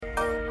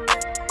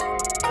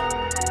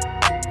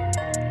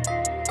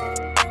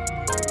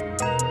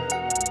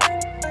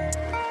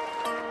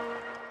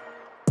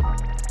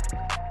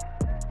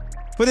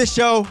For this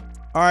show,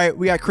 all right,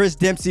 we got Chris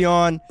Dempsey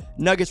on,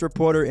 Nuggets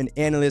reporter and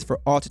analyst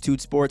for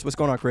Altitude Sports. What's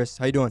going on, Chris?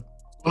 How you doing?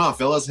 What's going on,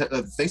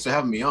 fellas? Thanks for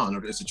having me on.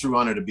 It's a true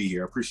honor to be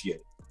here. I appreciate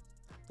it.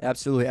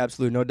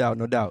 Absolutely. No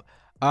doubt.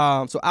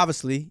 So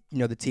obviously,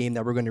 the team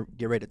that we're going to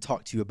get ready to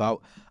talk to you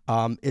about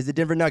is the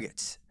Denver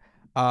Nuggets.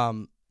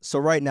 So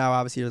right now,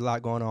 obviously, there's a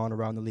lot going on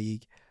around the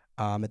league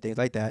and things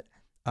like that.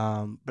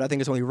 But I think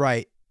it's only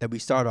right that we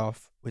start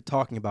off with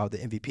talking about the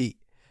MVP.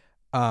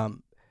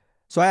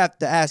 So I have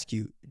to ask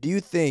you, do you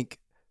think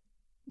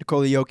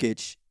Nikola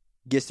Jokic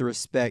gets the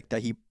respect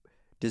that he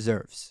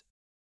deserves?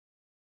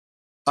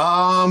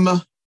 I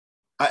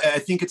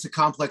think it's a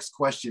complex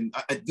question.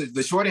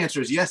 The short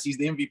answer is yes, he's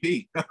the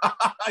MVP.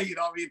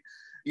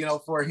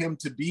 For him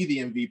to be the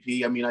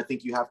MVP, I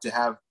think you have to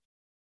have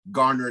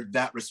garnered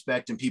that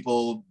respect and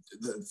people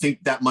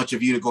think that much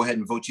of you to go ahead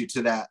and vote you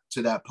to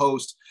that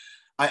post.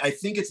 I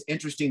think it's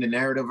interesting, the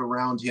narrative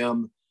around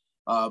him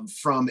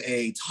from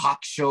a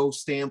talk show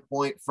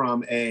standpoint,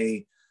 from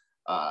a,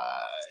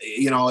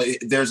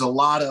 there's a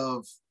lot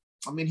of,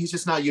 he's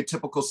just not your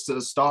typical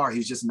star.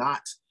 He's just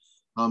not.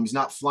 He's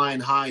not flying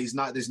high. He's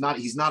not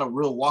a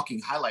real walking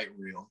highlight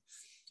reel,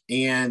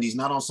 and he's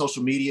not on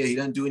social media. He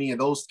doesn't do any of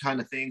those kind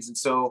of things. And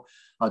so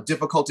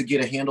difficult to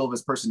get a handle of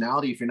his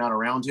personality if you're not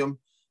around him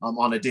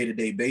on a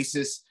day-to-day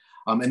basis.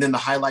 And then the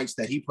highlights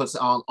that he puts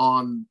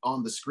on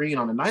the screen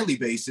on a nightly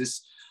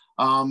basis,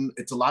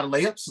 it's a lot of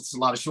layups. It's a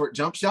lot of short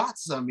jump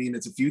shots.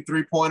 It's a few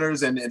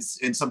 3-pointers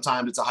and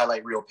sometimes it's a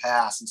highlight reel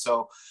pass. And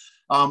so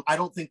I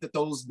don't think that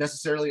those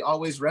necessarily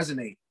always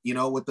resonate,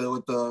 with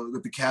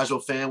the casual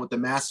fan, with the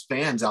mass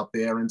fans out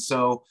there. And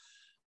so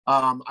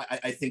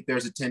I think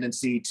there's a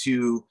tendency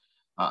to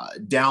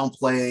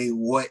downplay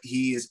what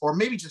he is, or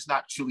maybe just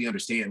not truly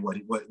understand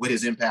what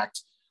his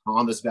impact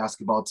on this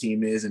basketball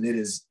team is. And it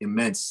is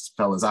immense,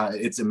 fellas.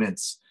 It's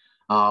immense.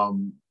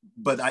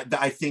 But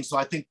I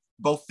think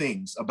both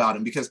things about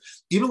him, because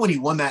even when he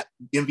won that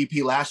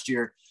MVP last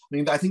year,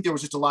 I think there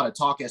was just a lot of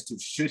talk as to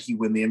should he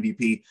win the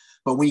MVP.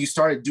 But when you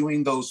started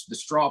doing the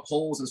straw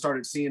polls and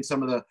started seeing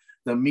some of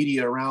the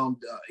media around,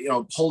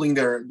 polling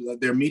their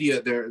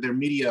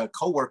media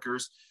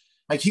coworkers,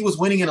 like he was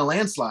winning in a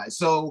landslide.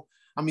 So,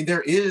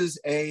 there is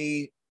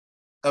a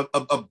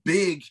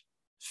big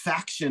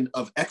faction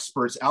of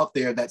experts out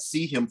there that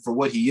see him for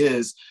what he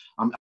is.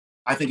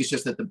 I think it's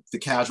just that the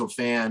casual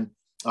fan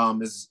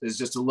is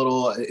just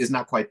is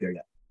not quite there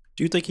yet.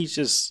 Do you think he's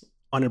just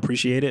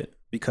unappreciated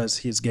because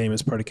his game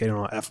is predicated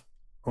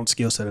on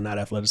skill set and not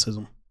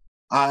athleticism?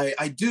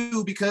 I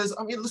do, because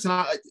listen,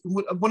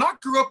 when I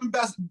grew up in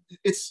basketball,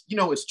 it's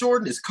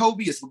Jordan, it's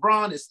Kobe, it's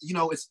LeBron,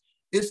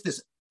 it's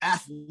this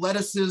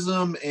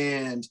athleticism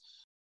and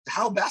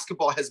how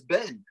basketball has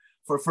been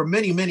for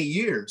many, many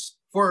years,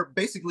 for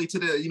basically to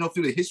the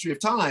through the history of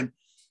time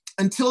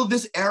until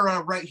this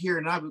era right here.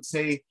 And I would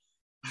say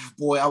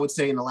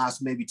in the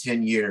last maybe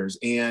 10 years.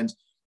 And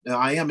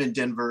I am in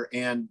Denver,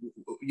 and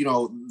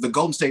the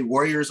Golden State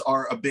Warriors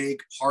are a big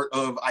part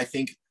of, I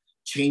think,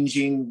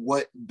 changing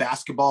what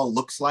basketball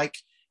looks like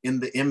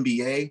in the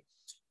NBA.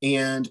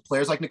 And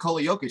players like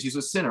Nikola Jokic, he's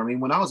a center.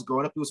 When I was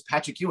growing up, it was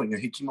Patrick Ewing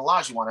and Hakeem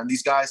Olajuwon and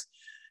these guys,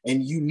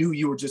 and you knew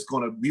you were just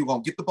going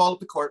to get the ball up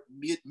the court,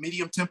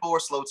 medium tempo or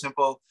slow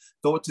tempo,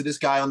 throw it to this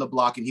guy on the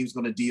block, and he was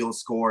going to deal,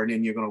 score, and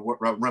then you're going to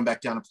run back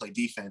down and play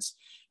defense.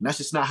 And that's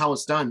just not how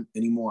it's done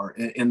anymore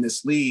in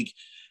this league.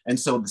 And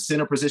so the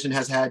center position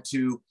has had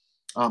to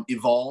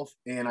evolve.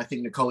 And I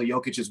think Nikola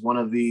Jokic is one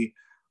of the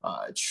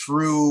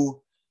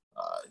true,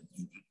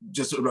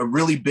 just a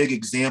really big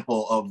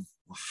example of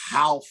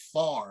how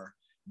far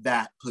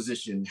that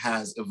position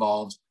has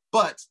evolved.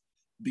 But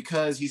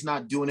because he's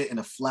not doing it in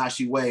a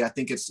flashy way, I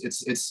think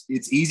it's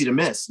easy to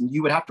miss. And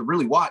you would have to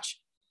really watch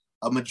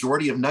a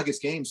majority of Nuggets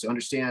games to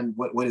understand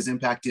what his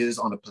impact is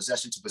on a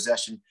possession to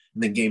possession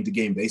and then game to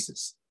game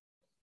basis.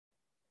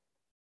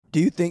 Do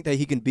you think that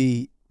he can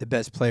be the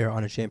best player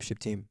on a championship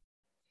team?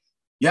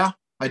 Yeah,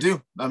 I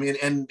do.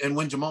 And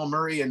when Jamal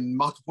Murray and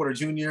Michael Porter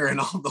Jr. and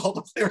all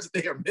the players that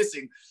they are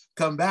missing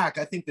come back,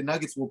 I think the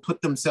Nuggets will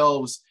put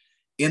themselves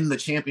in the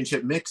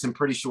championship mix in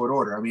pretty short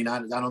order. I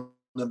don't know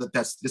that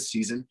that's this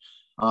season,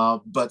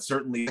 but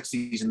certainly next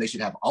season they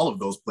should have all of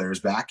those players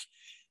back.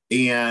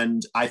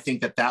 And I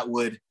think that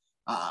would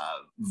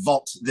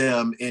vault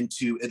them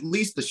into at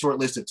least the short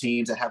list of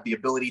teams that have the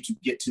ability to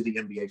get to the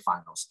NBA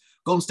Finals.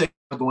 Golden State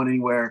not going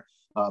anywhere.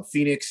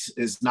 Phoenix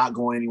is not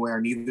going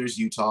anywhere. Neither is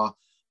Utah.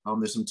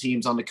 There's some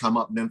teams on the come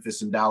up,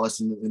 Memphis and Dallas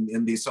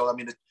and these. So,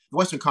 the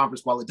Western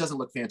Conference, while it doesn't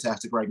look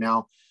fantastic right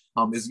now,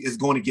 is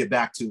going to get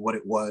back to what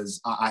it was,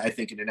 I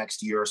think, in the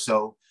next year or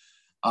so.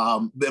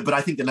 But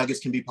I think the Nuggets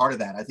can be part of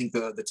that. I think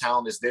the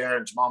talent is there.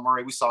 And Jamal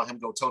Murray, we saw him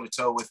go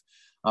toe-to-toe with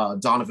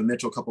Donovan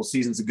Mitchell a couple of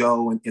seasons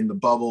ago in the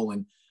bubble.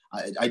 And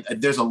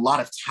there's a lot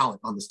of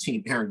talent on this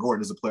team. Aaron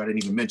Gordon is a player I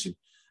didn't even mention.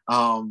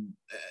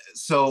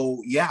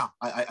 So, yeah,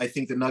 I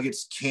think the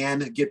Nuggets can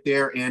get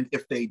there. And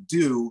if they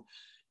do,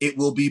 it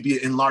will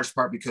be in large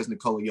part because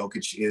Nikola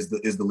Jokic is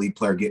the lead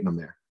player getting them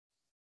there.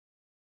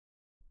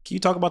 Can you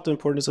talk about the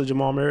importance of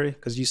Jamal Murray?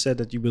 Because you said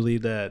that you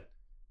believe that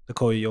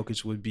Nikola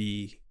Jokic would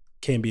be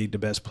can be the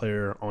best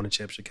player on a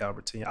championship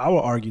caliber team. I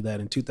will argue that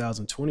in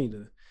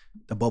 2020,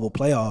 the bubble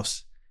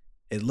playoffs,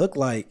 it looked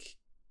like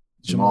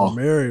Jamal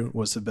Murray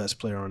was the best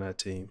player on that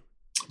team.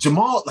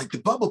 Jamal, like the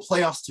bubble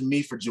playoffs to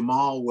me for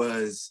Jamal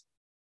was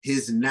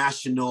his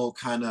national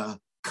kind of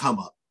come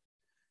up,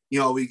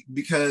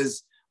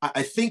 because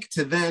I think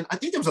there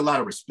was a lot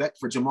of respect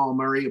for Jamal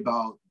Murray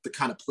about the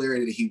kind of player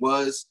that he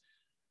was.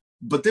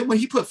 But then when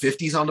he put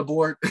 50s on the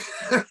board,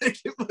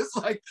 it was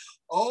like,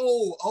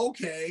 oh,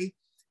 okay.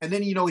 And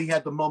then, he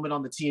had the moment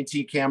on the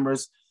TNT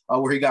cameras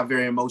where he got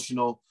very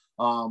emotional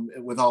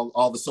with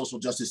all the social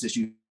justice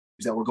issues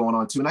that were going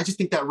on too. And I just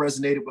think that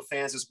resonated with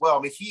fans as well.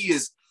 I mean, he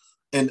is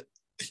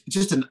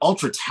just an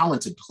ultra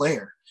talented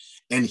player.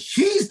 And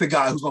he's the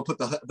guy who's going to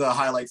put the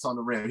highlights on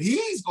the rim.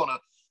 He's going to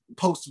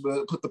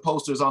put the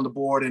posters on the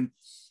board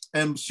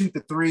and shoot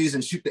the threes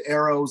and shoot the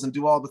arrows and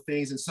do all the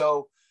things. And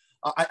so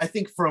I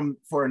think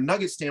for a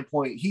Nuggets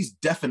standpoint, he's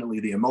definitely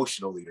the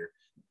emotional leader,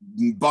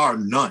 bar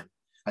none.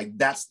 Like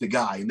that's the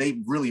guy, and they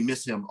really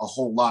miss him a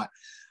whole lot.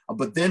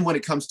 But then when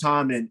it comes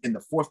time in the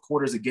fourth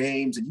quarters of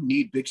games and you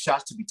need big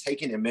shots to be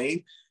taken and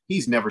made,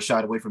 he's never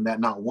shied away from that,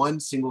 not one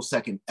single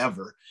second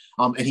ever.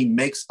 And he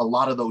makes a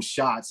lot of those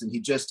shots. And he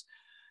just,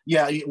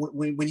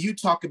 when you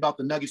talk about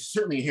the Nuggets,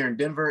 certainly here in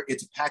Denver,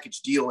 it's a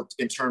package deal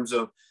in terms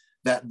of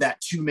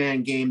that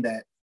two-man game,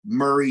 that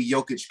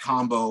Murray-Jokic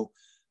combo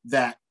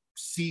that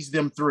sees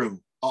them through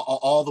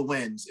all the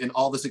wins and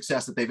all the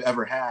success that they've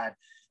ever had.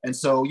 And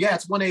so,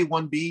 it's 1A,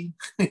 1B,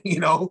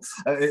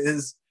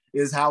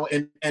 is how,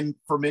 and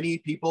for many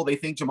people, they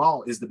think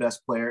Jamal is the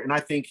best player. And I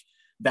think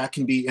that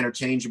can be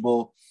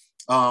interchangeable,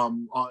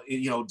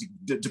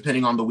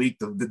 depending on the week,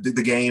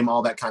 the game,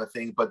 all that kind of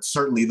thing. But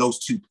certainly those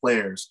two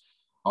players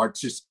are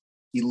just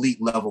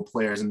elite level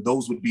players. And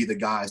those would be the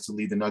guys to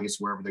lead the Nuggets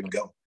wherever they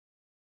go.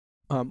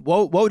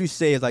 What would you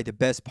say is like the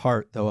best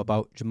part though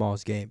about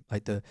Jamal's game?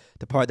 Like the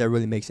part that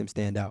really makes him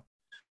stand out?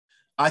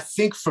 I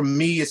think for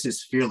me, it's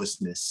his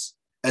fearlessness,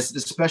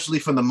 especially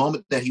from the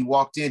moment that he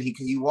walked in.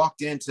 He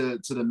walked into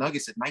the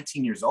Nuggets at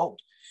 19 years old,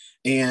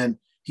 and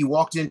he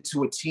walked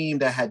into a team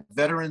that had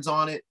veterans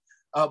on it,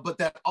 but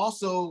that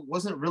also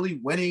wasn't really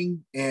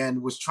winning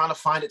and was trying to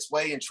find its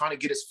way and trying to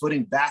get its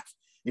footing back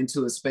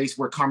into a space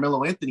where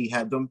Carmelo Anthony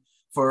had them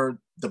for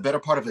the better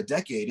part of a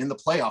decade in the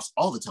playoffs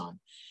all the time.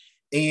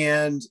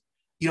 And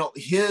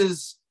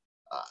his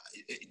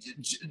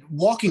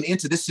walking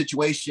into this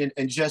situation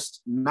and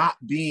just not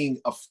being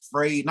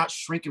afraid, not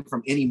shrinking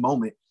from any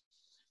moment,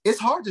 it's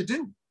hard to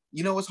do.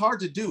 It's hard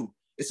to do.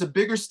 It's a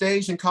bigger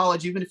stage in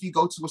college, even if you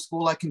go to a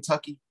school like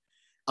Kentucky.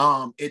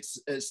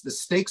 It's the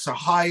stakes are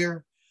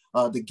higher,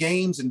 the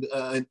games and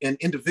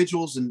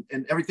individuals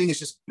and everything is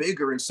just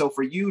bigger. And so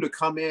for you to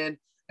come in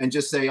and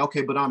just say,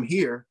 okay, but I'm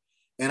here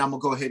and I'm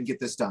gonna go ahead and get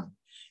this done.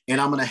 And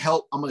I'm gonna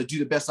help. I'm gonna do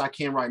the best I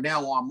can right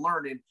now while I'm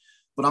learning.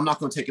 But I'm not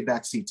going to take a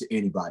backseat to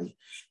anybody.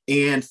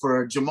 And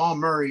for Jamal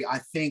Murray, I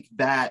think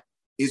that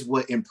is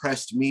what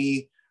impressed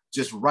me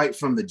just right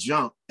from the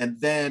jump.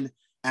 And then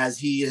as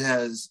he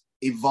has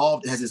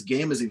evolved, as his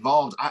game has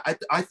evolved,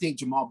 I think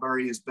Jamal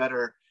Murray is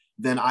better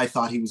than I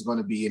thought he was going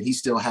to be. And he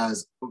still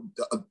has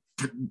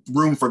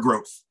room for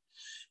growth.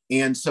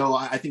 And so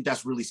I think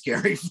that's really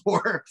scary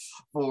for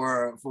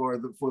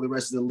the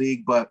rest of the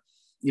league. But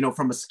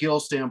from a skill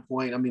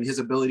standpoint, I mean, his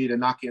ability to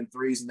knock in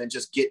threes and then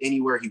just get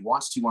anywhere he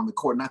wants to on the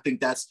court. And I think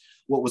that's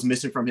what was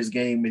missing from his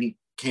game when he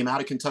came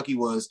out of Kentucky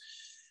was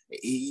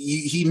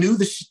he knew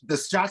the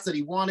shots that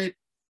he wanted,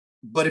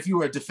 but if you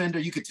were a defender,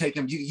 you could take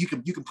him, you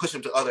can push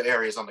him to other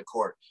areas on the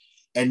court.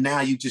 And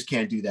now you just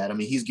can't do that. I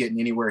mean, he's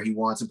getting anywhere he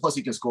wants. And plus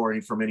he can score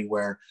from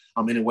anywhere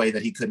in a way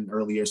that he couldn't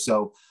earlier.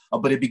 So,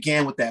 but it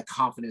began with that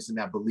confidence and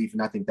that belief.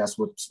 And I think that's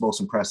what's most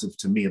impressive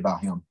to me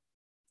about him.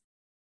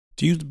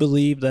 Do you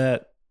believe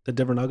that the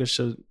Denver Nuggets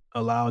should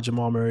allow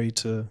Jamal Murray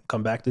to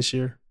come back this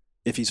year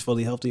if he's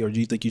fully healthy, or do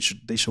you think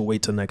they should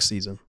wait till next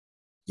season?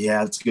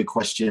 Yeah, that's a good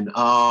question.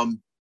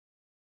 I'm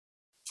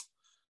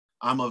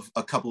of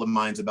a couple of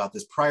minds about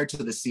this. Prior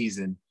to the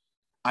season,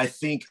 I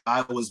think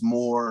I was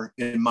more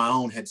in my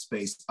own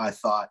headspace. I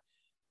thought,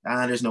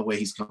 there's no way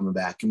he's coming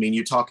back. I mean,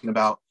 you're talking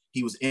about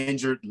he was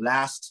injured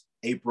last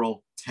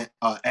April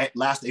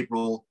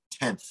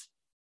 10th,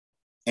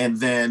 and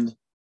then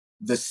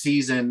the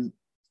season,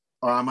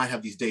 or I might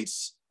have these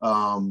dates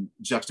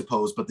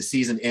juxtaposed, but the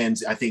season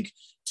ends, I think,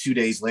 2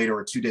 days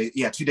later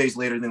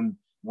than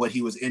what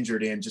he was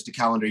injured in just a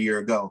calendar year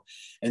ago.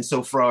 And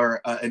so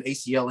for an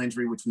ACL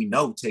injury, which we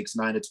know takes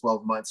 9 to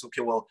 12 months,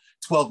 okay, well,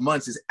 12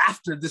 months is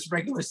after this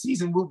regular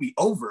season will be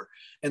over.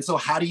 And so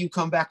how do you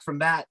come back from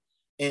that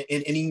in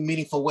any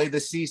meaningful way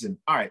this season?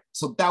 All right,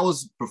 so that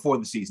was before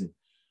the season.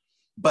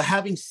 But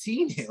having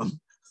seen him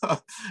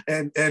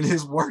and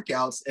his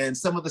workouts and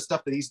some of the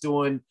stuff that he's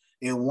doing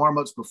in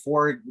warmups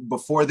before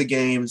the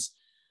games,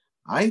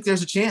 I think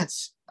there's a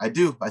chance. I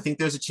do. I think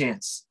there's a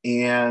chance.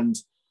 And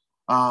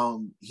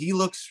he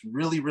looks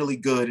really, really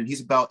good. And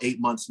he's about 8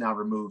 months now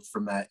removed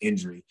from that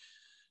injury.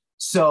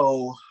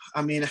 So,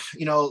 I mean,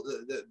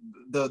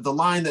 the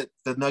line that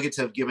the Nuggets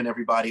have given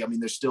everybody, I mean,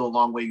 there's still a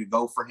long way to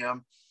go for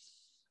him.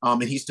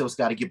 And he still's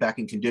got to get back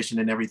in condition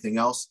and everything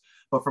else.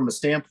 But from a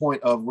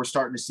standpoint of we're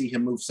starting to see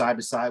him move side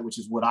to side, which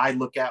is what I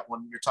look at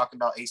when you're talking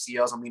about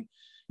ACLs. I mean,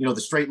 the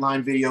straight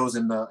line videos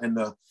and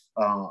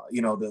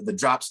the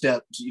drop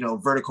step,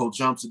 vertical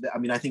jumps. I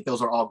mean, I think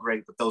those are all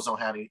great, but those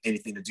don't have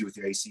anything to do with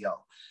your ACL.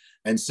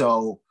 And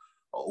so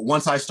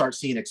once I start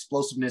seeing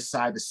explosiveness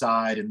side to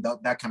side and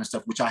that kind of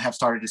stuff, which I have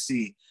started to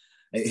see,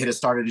 it has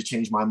started to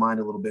change my mind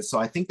a little bit. So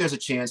I think there's a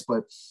chance,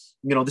 but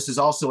this is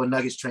also a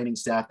Nuggets training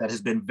staff that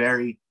has been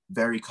very,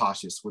 very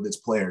cautious with its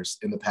players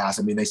in the past.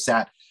 I mean, they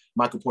sat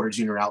Michael Porter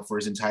Jr. out for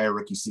his entire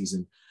rookie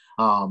season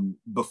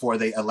before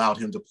they allowed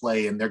him to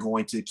play. And they're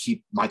going to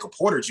keep Michael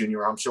Porter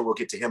Jr., I'm sure we'll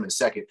get to him in a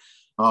second,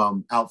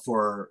 out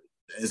for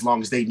as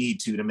long as they need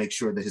to make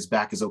sure that his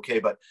back is okay.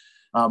 But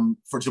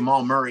for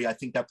Jamal Murray, I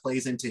think that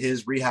plays into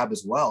his rehab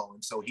as well.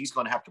 And so he's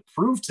going to have to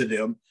prove to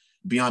them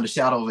beyond a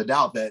shadow of a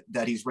doubt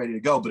that he's ready to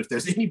go. But if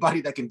there's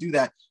anybody that can do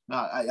that,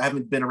 I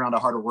haven't been around a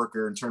harder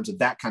worker in terms of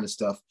that kind of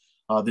stuff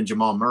than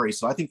Jamal Murray.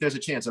 So I think there's a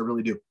chance. I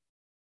really do.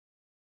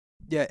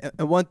 Yeah,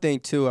 and one thing,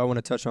 too, I want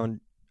to touch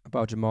on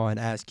about Jamal and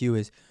ask you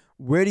is,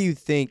 where do you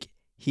think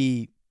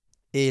he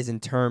is in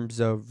terms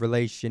of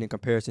relation in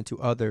comparison to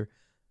other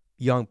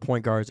young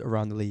point guards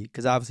around the league?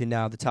 Because obviously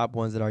now the top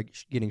ones that are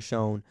getting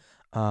shown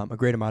a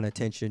great amount of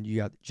attention, you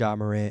got Ja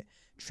Morant,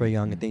 Trae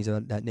Young, and things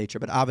of that nature.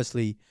 But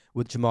obviously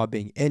with Jamal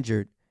being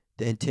injured,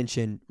 the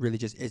intention really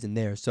just isn't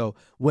there. So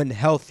when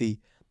healthy,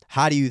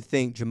 how do you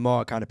think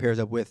Jamal kind of pairs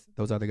up with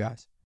those other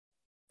guys?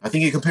 I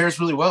think he compares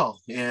really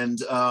well. And,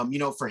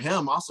 for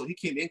him also, he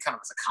came in kind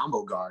of as a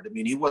combo guard. I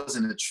mean, he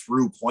wasn't a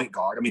true point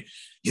guard. I mean,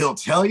 he'll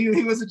tell you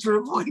he was a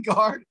true point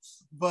guard,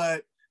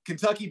 but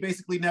Kentucky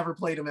basically never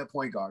played him at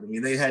point guard. I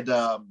mean, they had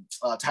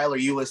Tyler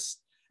Ulis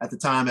at the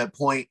time at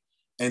point.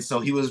 And so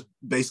he was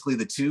basically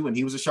the two, and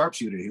he was a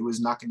sharpshooter. He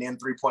was knocking in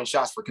 3-point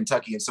shots for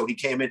Kentucky. And so he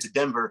came into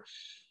Denver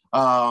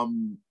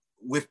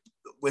with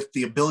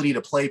the ability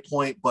to play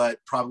point, but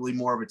probably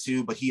more of a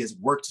two, but he has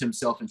worked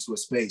himself into a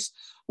space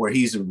where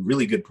he's a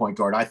really good point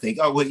guard. I think,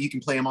 you can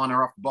play him on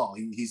or off the ball.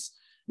 He's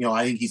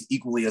I think he's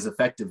equally as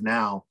effective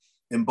now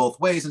in both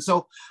ways. And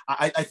so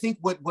I think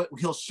what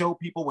he'll show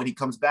people when he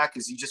comes back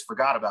is you just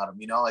forgot about him,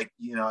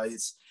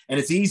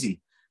 it's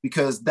easy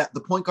because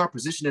the point guard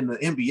position in the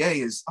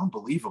NBA is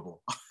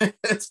unbelievable.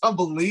 It's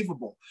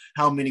unbelievable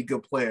how many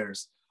good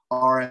players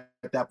are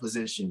at that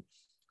position.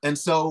 And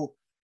so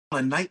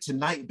on a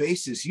night-to-night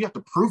basis, you have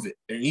to prove it,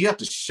 and you have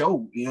to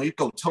show, you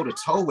go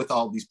toe-to-toe with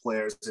all these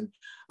players. And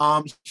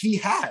he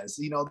has,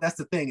 that's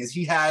the thing is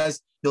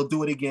he'll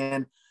do it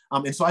again.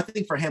 And so I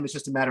think for him, it's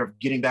just a matter of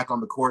getting back on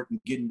the court and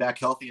getting back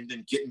healthy and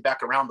then getting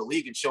back around the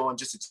league and showing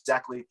just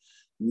exactly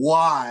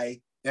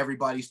why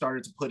everybody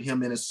started to put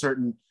him in a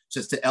certain,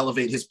 just to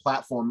elevate his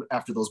platform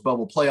after those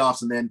bubble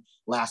playoffs. And then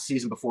last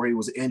season before he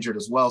was injured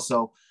as well.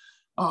 So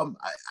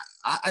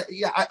I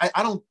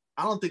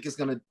don't think it's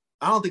going to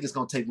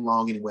take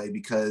long anyway,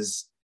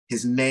 because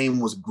his name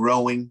was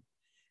growing,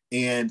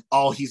 and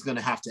all he's going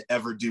to have to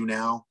ever do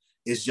now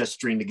is just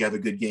string together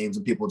good games,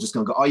 and people are just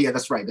going to go, oh yeah,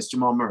 that's right, that's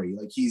Jamal Murray.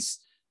 Like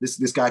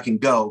this guy can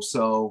go.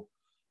 So,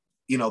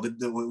 we'll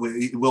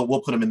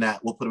put him in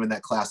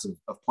that class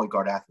of point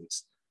guard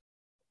athletes.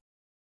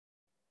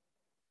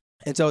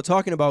 And so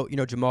talking about,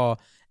 Jamal,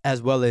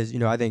 as well as,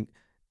 I think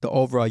the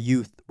overall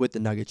youth with the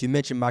Nuggets, you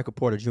mentioned Michael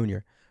Porter Jr.,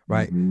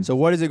 right? Mm-hmm. So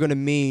what is it going to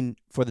mean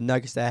for the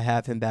Nuggets to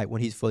have him back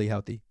when he's fully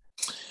healthy?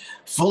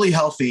 Fully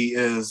healthy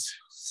is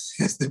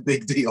the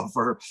big deal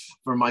for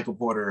Michael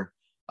Porter.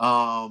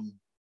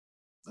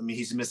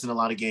 He's missing a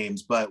lot of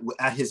games, but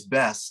at his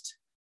best,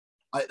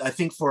 I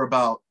think for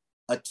about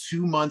a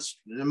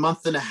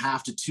month and a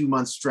half to 2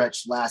 month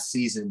stretch last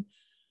season,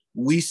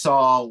 we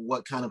saw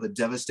what kind of a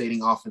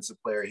devastating offensive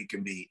player he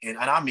can be. And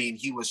I mean,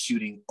 he was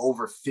shooting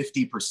over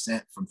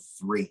 50% from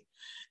three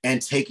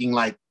and taking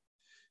like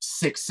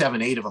 6,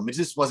 7, 8 of them. It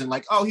just wasn't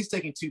like, oh, he's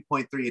taking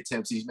 2.3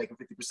 attempts, he's making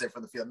 50%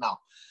 from the field. No,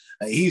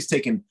 he's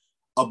taking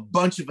a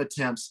bunch of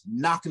attempts,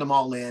 knocking them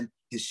all in.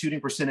 His shooting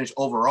percentage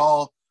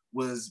overall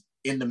was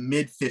in the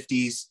mid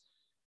 50s.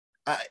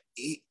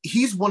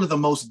 He's one of the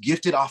most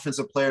gifted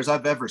offensive players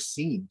I've ever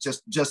seen,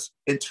 just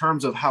in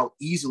terms of how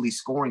easily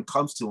scoring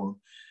comes to him,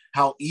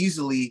 how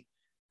easily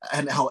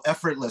and how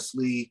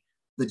effortlessly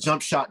the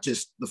jump shot,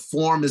 just the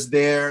form is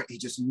there. He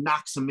just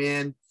knocks them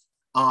in.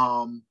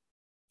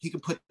 He can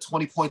put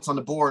 20 points on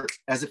the board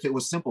as if it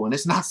was simple. And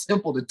it's not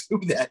simple to do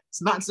that.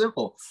 It's not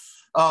simple.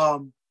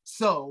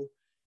 So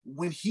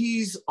when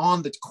he's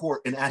on the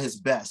court and at his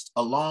best,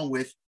 along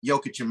with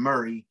Jokic and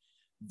Murray,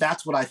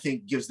 that's what I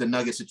think gives the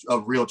Nuggets a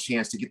real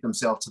chance to get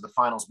themselves to the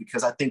finals,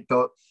 because I think,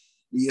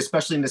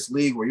 especially in this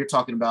league where you're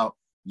talking about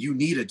you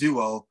need a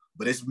duo,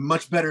 but it's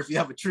much better if you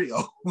have a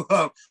trio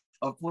of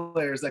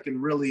players that can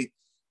really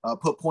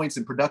put points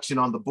and production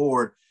on the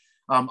board.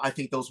 I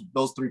think those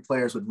 3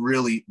 players would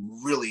really,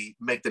 really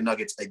make the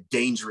Nuggets a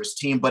dangerous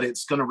team, but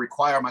it's going to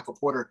require Michael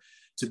Porter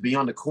to be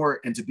on the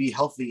court and to be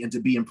healthy and to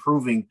be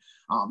improving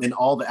in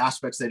all the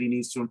aspects that he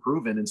needs to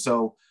improve in. And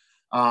so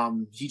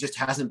he just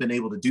hasn't been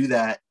able to do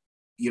that,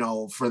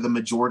 for the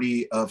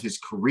majority of his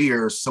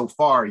career so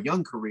far,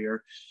 young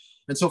career.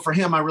 And so for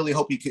him, I really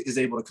hope he is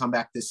able to come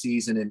back this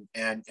season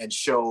and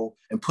show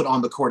and put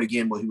on the court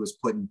again what he was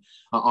putting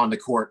on the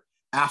court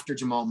after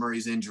Jamal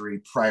Murray's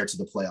injury prior to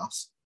the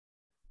playoffs.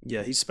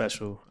 Yeah, he's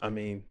special. I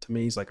mean, to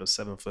me, he's like a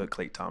 7-foot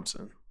Klay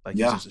Thompson. Like,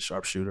 Yeah. he's just a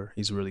sharpshooter.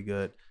 He's really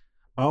good.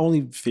 My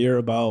only fear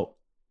about,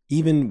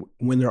 even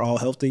when they're all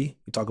healthy,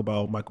 you talk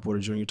about Michael Porter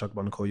Jr., you talk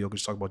about Nikola Jokic,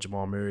 you talk about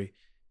Jamal Murray,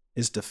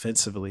 is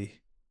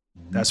defensively.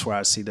 That's where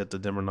I see that the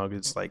Denver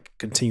Nuggets like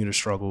continue to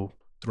struggle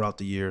throughout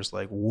the years.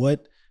 Like,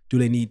 what do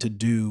they need to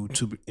do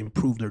to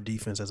improve their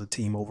defense as a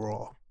team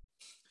overall?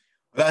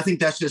 But I think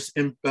that's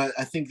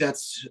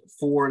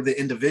for the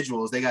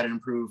individuals. They got to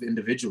improve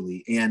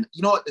individually. And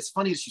you know what? It's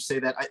funny that you say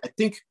that. I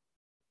think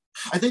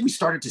we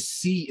started to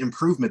see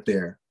improvement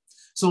there.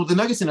 So the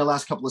Nuggets in the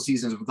last couple of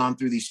seasons have gone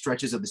through these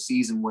stretches of the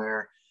season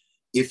where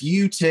if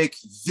you take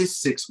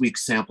this 6-week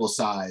sample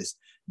size,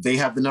 they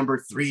have the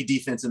number 3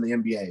 defense in the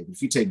NBA.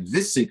 If you take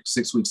this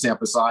 6-week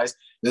sample size,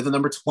 they're the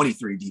number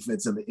 23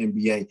 defense in the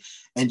NBA.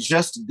 And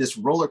just this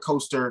roller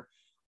coaster,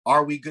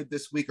 are we good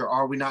this week or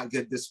are we not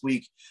good this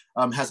week,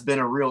 has been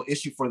a real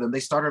issue for them. They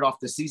started off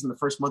the season, the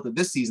first month of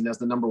this season, as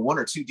the number 1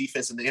 or 2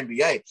 defense in the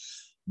NBA.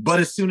 But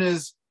as soon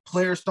as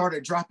players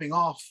started dropping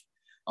off,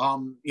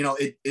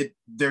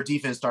 their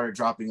defense started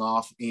dropping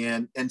off.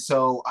 And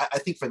so I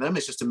think for them,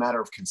 it's just a matter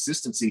of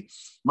consistency.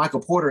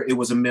 Michael Porter,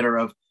 it's a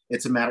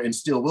matter, and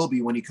still will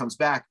be when he comes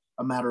back,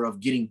 a matter of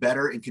getting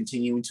better and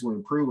continuing to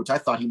improve, which I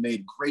thought he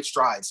made great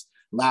strides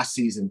last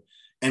season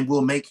and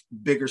will make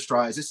bigger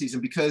strides this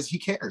season because he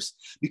cares.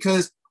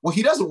 Because what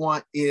he doesn't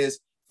want is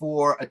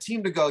for a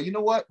team to go, you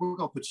know what, we're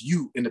going to put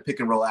you in the pick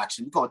and roll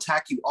action. We're going to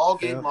attack you all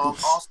game long,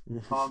 all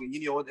season long. And,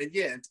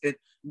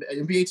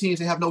 NBA teams,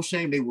 they have no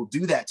shame. They will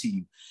do that to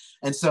you.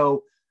 And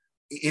so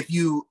if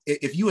you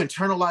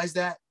internalize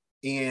that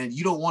and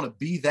you don't want to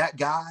be that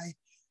guy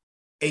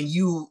and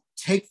you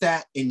take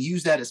that and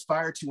use that as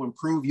fire to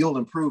improve, you'll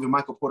improve. And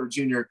Michael Porter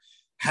Jr.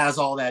 has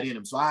all that in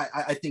him. So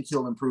I think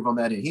he'll improve on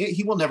that end.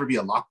 He will never be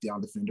a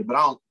lockdown defender,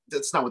 but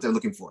that's not what they're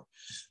looking for.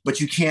 But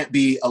you can't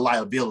be a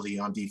liability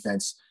on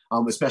defense,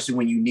 especially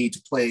when you need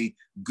to play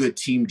good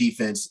team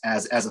defense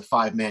as a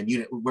 5-man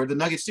unit, where the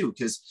Nuggets do.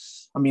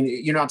 Because, I mean,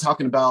 you're not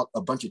talking about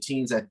a bunch of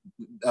teams that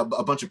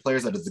a bunch of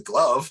players that is the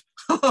glove.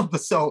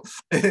 But so,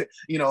 if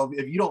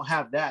you don't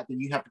have that, then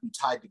you have to be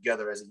tied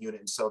together as a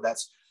unit. And so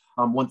that's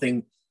one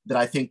thing that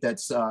I think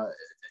that's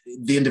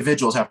the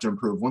individuals have to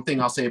improve. One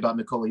thing I'll say about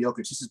Nikola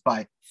Jokic, this is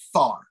by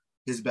far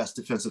his best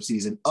defensive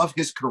season of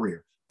his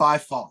career, by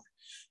far.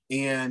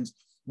 And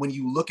when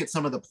you look at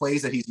some of the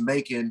plays that he's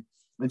making,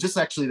 and just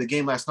actually the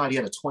game last night, he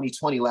had a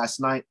 20-20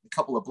 last night, a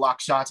couple of block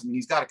shots. I mean,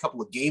 he's got a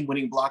couple of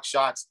game-winning block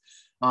shots,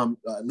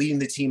 leading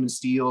the team in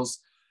steals.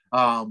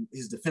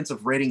 His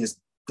defensive rating is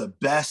the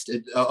best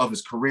of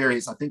his career. I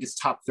think it's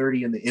top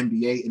 30 in the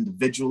NBA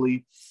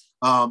individually.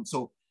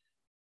 So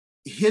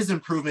his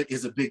improvement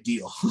is a big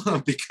deal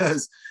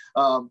because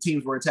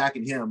teams were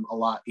attacking him a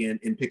lot in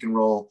pick and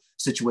roll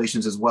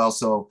situations as well.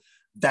 So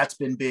that's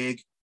been big.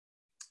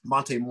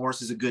 Monte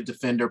Morris is a good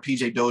defender.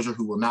 PJ Dozier,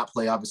 who will not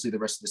play obviously the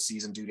rest of the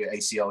season due to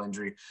ACL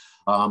injury,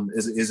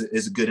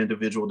 is a good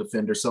individual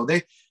defender. So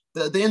the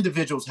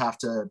individuals have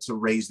to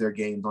raise their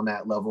games on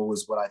that level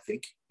is what I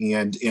think,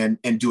 and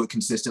do it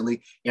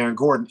consistently. Aaron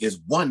Gordon is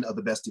one of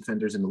the best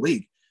defenders in the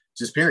league,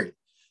 just period.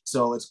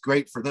 So it's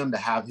great for them to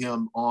have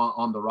him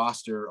on the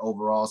roster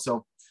overall.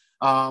 So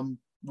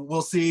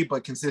we'll see,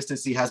 but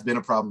consistency has been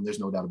a problem. There's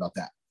no doubt about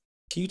that.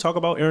 Can you talk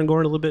about Aaron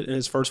Gordon a little bit in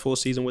his first full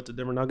season with the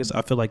Denver Nuggets?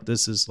 I feel like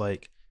this is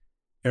like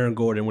Aaron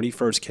Gordon. When he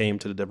first came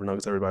to the Denver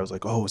Nuggets, everybody was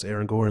like, oh, it's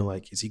Aaron Gordon.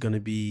 Like, is he going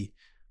to be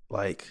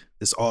like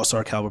this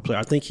all-star caliber player?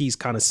 I think he's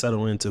kind of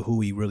settled into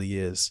who he really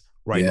is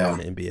right now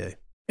in the NBA.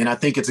 And I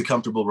think it's a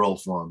comfortable role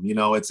for him. There's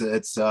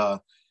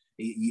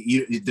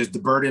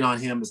the burden on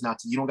him is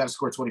you don't got to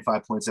score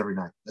 25 points every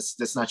night.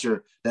 That's not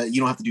you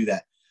don't have to do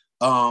that.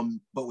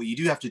 But what you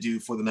do have to do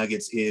for the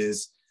Nuggets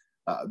is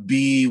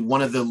be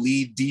one of the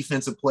lead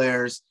defensive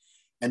players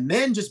and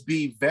then just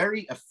be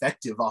very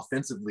effective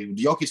offensively.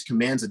 Jokic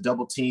commands a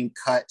double team,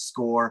 cut,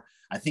 score.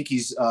 I think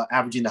he's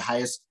averaging the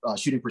highest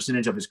shooting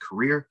percentage of his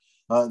career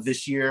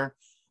this year.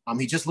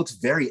 He just looks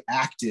very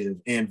active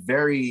and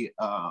very,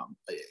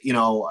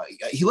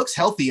 he looks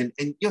healthy.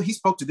 And he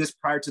spoke to this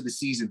prior to the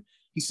season.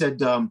 He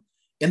said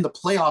in the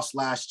playoffs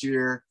last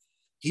year,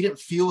 he didn't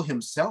feel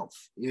himself,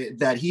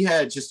 that he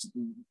had just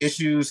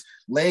issues,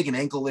 leg and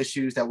ankle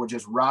issues that were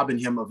just robbing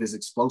him of his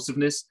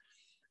explosiveness.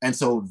 And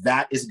so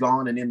that is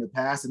gone and in the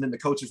past. And then the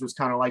coaches was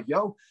kind of like,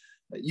 yo,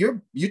 you're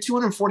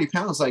 240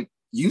 pounds, like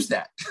use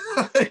that,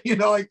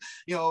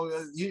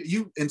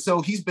 and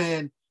so he's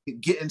been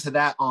getting to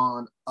that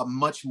on a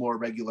much more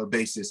regular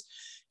basis.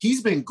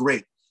 He's been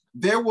great.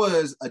 There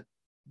was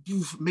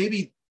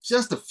maybe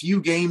just a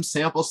few game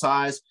sample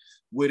size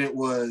when it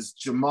was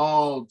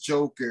Jamal,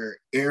 Joker,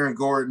 Aaron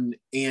Gordon,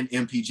 and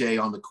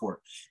MPJ on the court.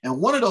 And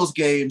one of those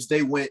games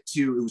it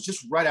was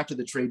just right after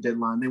the trade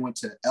deadline. They went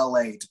to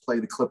LA to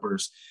play the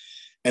Clippers,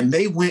 and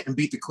they went and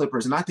beat the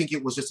Clippers. And I think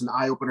it was just an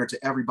eye opener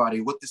to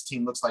everybody what this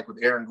team looks like with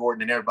Aaron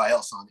Gordon and everybody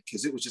else on it.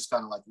 Cause it was just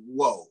kind of like,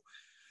 whoa,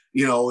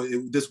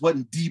 this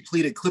wasn't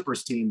depleted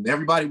Clippers team.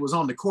 Everybody was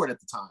on the court at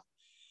the time.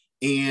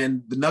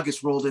 And the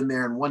Nuggets rolled in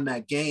there and won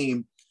that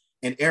game.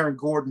 And Aaron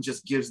Gordon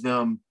just gives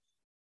them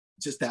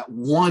just that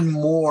one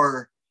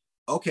more,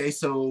 okay,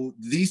 so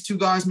these two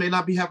guys may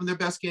not be having their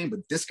best game, but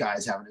this guy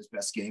is having his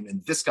best game.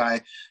 And this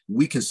guy,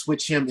 we can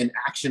switch him in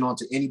action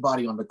onto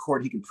anybody on the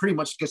court. He can pretty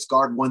much just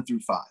guard 1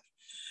 through 5.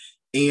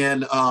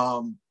 And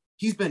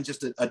he's been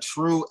just a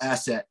true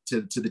asset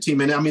to the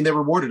team. And I mean, they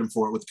rewarded him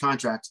for it with the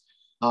contract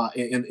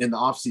in the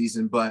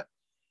offseason, but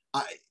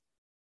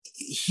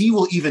he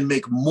will even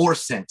make more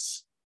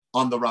sense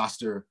on the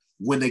roster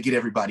when they get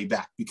everybody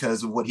back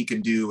because of what he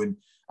can do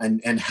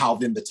and how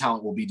then the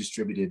talent will be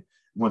distributed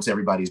once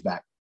everybody's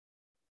back.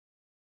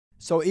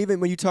 So even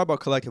when you talk about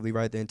collectively,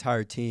 right, the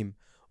entire team,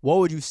 what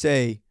would you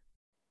say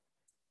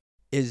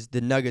is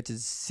the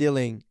Nuggets'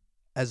 ceiling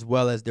as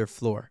well as their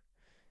floor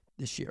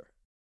this year?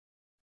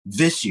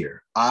 This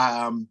year, boy,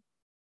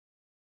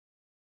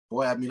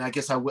 I mean, I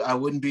guess I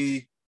wouldn't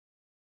be.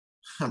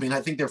 I mean,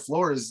 I think their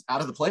floor is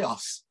out of the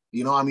playoffs.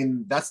 I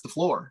mean, that's the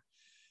floor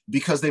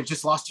because they've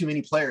just lost too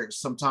many players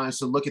sometimes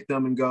to look at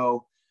them and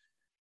go,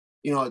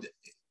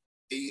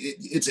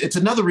 it's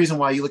another reason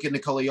why you look at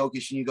Nikola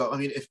Jokic and you go, I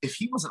mean, if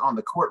he wasn't on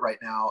the court right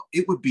now,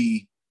 it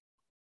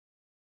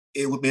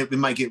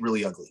might get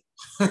really ugly,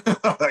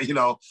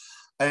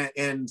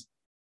 and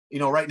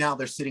right now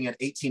they're sitting at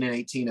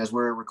 18-18 as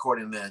we're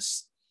recording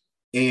this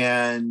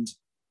and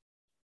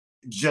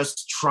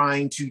just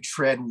trying to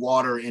tread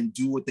water and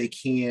do what they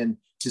can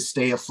to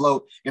stay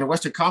afloat in a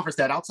Western Conference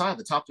that outside of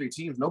the top 3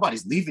 teams,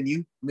 nobody's leaving you.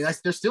 I mean,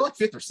 they're still like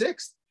 5th or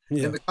 6th.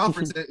 Yeah. In the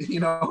conference,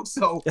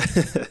 so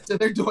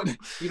they're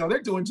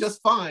doing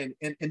just fine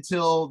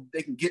until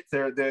they can get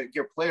their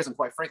players and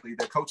quite frankly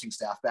their coaching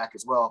staff back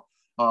as well,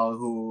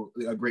 who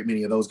a great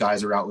many of those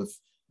guys are out with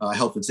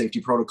health and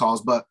safety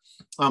protocols. But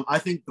I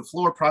think the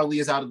floor probably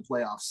is out of the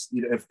playoffs.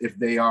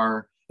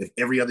 If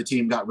every other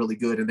team got really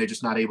good and they're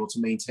just not able to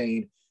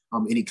maintain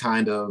any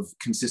kind of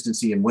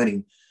consistency in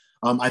winning,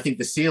 I think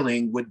the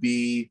ceiling would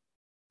be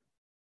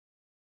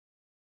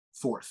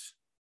 4th.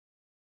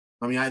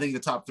 I mean, I think the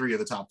top 3 are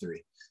the top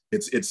 3.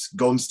 It's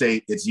Golden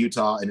State, it's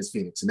Utah, and it's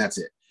Phoenix, and that's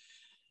it.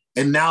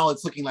 And now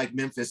it's looking like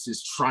Memphis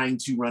is trying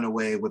to run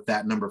away with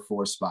that number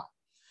 4 spot.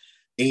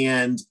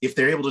 And if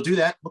they're able to do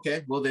that,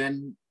 okay, well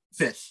then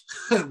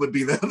 5th would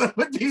be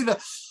the.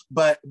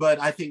 But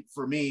I think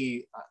for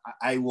me,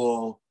 I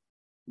will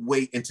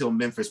wait until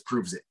Memphis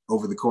proves it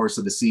over the course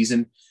of the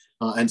season.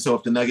 And so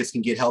if the Nuggets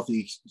can get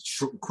healthy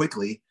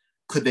quickly,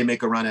 could they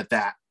make a run at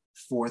that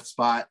 4th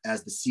spot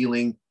as the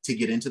ceiling to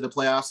get into the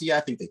playoffs? Yeah,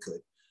 I think they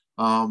could.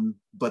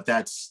 But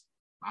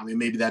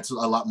maybe that's a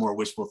lot more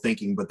wishful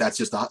thinking, but that's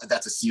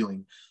a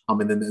ceiling.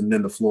 And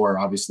then the floor,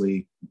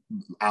 obviously,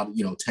 out,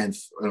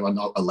 10th or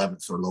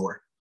 11th or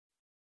lower.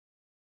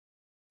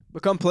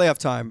 Become playoff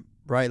time,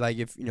 right? Like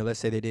if, let's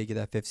say they did get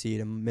that 5th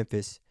seed and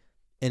Memphis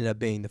ended up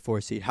being the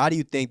 4th seed. How do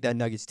you think that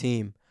Nuggets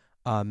team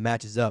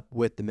matches up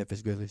with the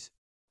Memphis Grizzlies?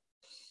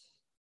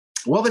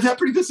 Well, they've had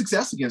pretty good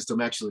success against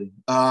them, actually.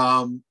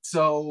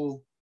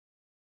 So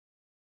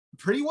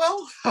pretty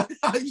well.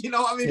 I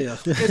mean, yeah.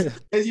 But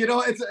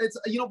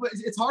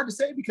it's hard to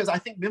say because I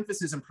think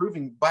Memphis is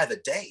improving by the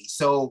day.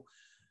 So,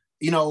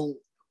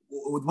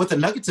 what the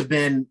Nuggets have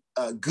been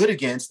good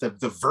against,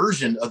 the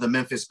version of the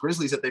Memphis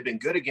Grizzlies that they've been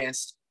good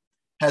against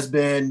has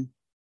been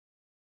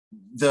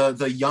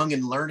the young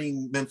and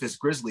learning Memphis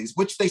Grizzlies,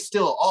 which they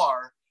still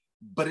are,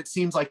 but it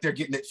seems like they're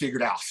getting it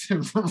figured out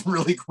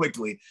really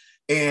quickly.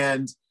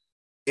 And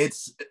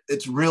it's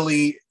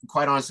really,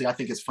 quite honestly, I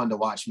think it's fun to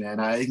watch, man.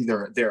 I think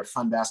they're a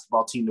fun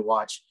basketball team to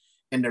watch,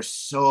 and there's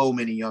so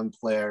many young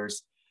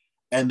players,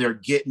 and they're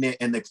getting it,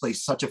 and they play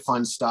such a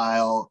fun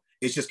style.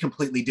 It's just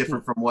completely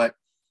different from what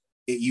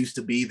it used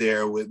to be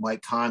there with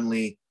Mike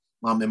Conley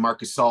and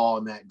Marc Gasol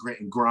and that grit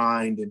and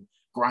grind and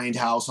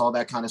grindhouse, all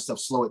that kind of stuff.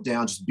 Slow it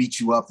down, just beat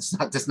you up.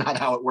 That's not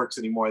how it works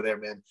anymore there,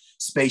 man.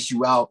 Space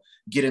you out,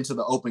 get into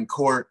the open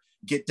court,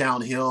 get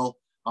downhill.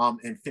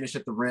 And finish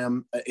at the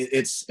rim.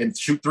 And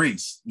shoot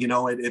threes.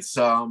 It's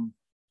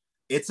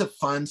a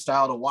fun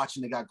style to watch,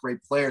 and they got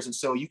great players. And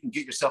so you can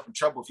get yourself in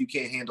trouble if you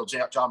can't handle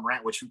John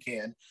Morant, which you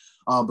can.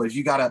 But if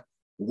you got to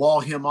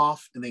wall him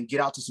off and then get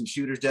out to some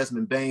shooters,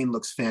 Desmond Bane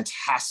looks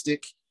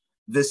fantastic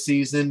this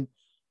season.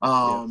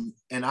 And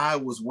I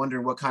was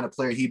wondering what kind of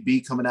player he'd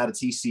be coming out of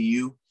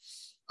TCU.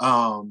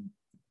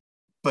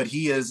 But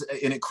he is,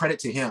 and a credit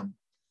to him,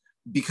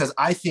 because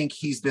I think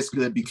he's this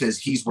good because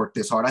he's worked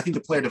this hard. I think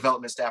the player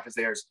development staff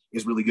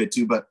is really good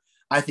too, but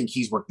I think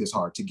he's worked this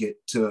hard to get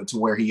to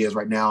where he is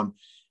right now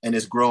and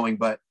is growing.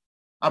 But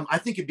I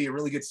think it'd be a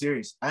really good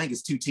series. I think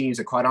it's 2 teams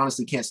that quite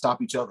honestly can't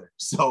stop each other.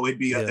 So it'd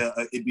be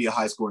a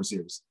high scoring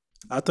series.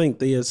 I think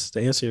to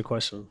answer your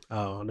question,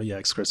 I know you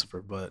asked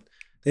Christopher, but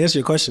to answer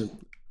your question,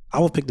 I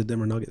would pick the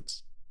Denver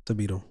Nuggets to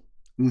beat them.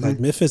 Mm-hmm. Like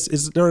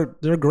Memphis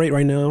they're great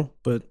right now,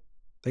 but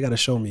they got to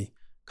show me,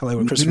 kind of like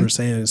what Christopher was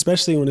saying,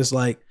 especially when it's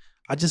like,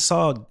 I just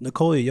saw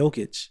Nikola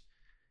Jokic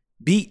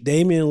beat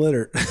Damian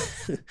Lillard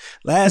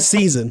last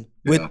season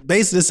with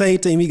basically the same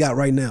team he got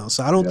right now.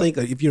 So I don't think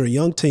if you're a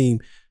young team,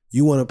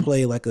 You want to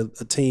play like a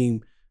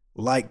team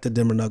like the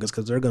Denver Nuggets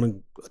because they're going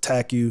to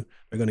attack you,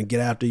 they're going to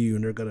get after you,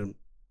 and they're going to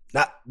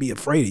not be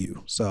afraid of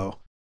you. So,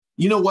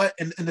 you know what?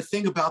 And the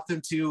thing about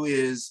them too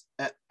is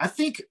I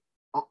think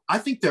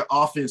their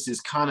offense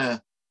is kind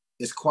of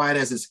as quiet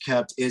as it's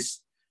kept.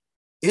 It's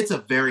a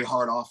very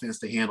hard offense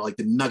to handle, like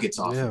the Nuggets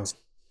offense.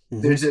 Yeah.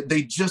 Mm-hmm.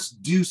 They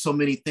just do so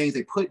many things.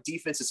 They put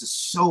defenses in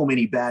so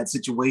many bad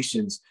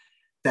situations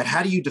that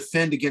how do you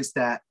defend against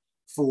that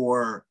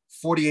for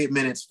 48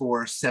 minutes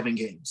for 7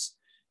 games?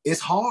 It's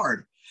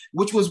hard,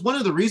 which was one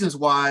of the reasons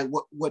why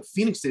what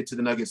Phoenix did to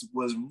the Nuggets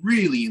was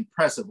really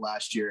impressive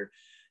last year.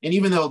 And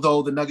even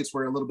though the Nuggets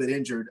were a little bit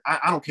injured,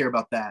 I don't care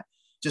about that.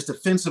 Just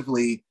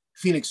offensively,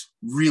 Phoenix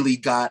really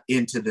got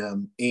into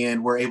them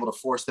and were able to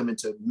force them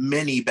into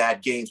many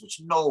bad games, which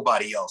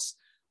nobody else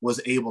was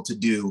able to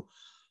do.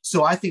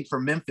 So I think for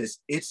Memphis,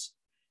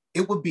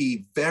 it would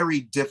be very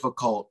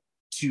difficult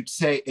to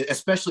say,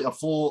 especially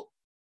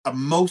a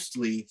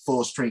mostly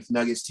full strength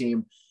Nuggets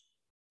team,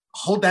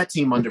 hold that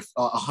team under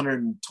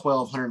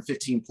 112,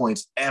 115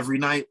 points every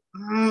night.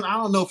 I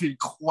don't know if you're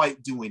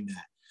quite doing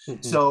that.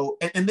 Mm-hmm. So,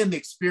 and then the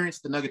experience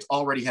the Nuggets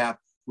already have,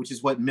 which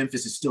is what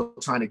Memphis is still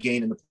trying to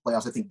gain in the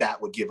playoffs. I think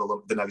that would give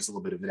the Nuggets a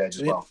little bit of an edge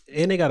as well.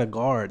 And they got a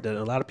guard that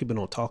a lot of people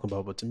don't talk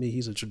about, but to me,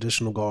 he's a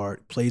traditional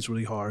guard, plays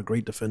really hard,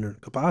 great defender.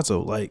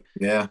 Campazzo, like,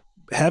 yeah,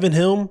 having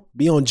him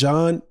be on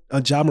Ja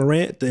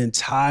Morant the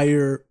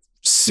entire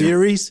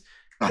series,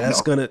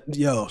 that's gonna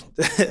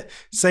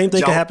same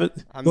thing can happen.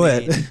 Go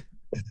ahead.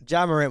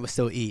 Ja Morant would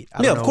still eat.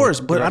 Yeah, of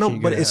course, but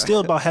But it's still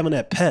about having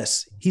that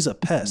pest. He's a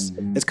pest.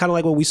 Mm-hmm. It's kind of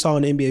like what we saw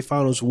in the NBA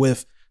Finals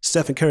with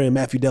Stephen Curry and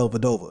Matthew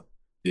Dellavedova.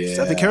 Yeah.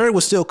 Stephen Curry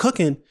was still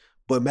cooking,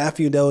 but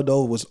Matthew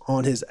Dellavedova was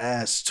on his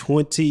ass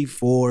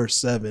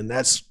 24/7.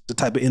 That's the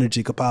type of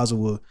energy Campazzo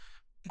will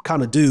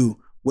kind of do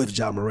with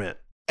Ja Morant.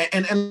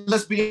 And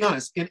let's be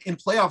honest, in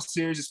playoff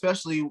series,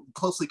 especially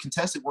closely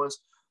contested ones,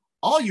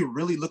 all you're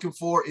really looking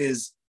for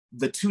is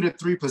the 2 to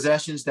 3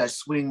 possessions that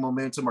swing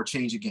momentum or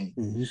change a game.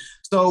 Mm-hmm.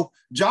 So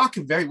Ja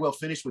can very well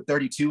finish with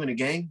 32 in a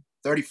game,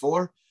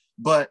 34,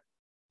 but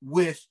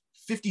with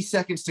 50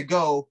 seconds to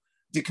go,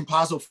 did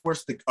Campazzo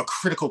force a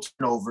critical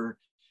turnover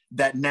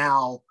that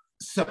now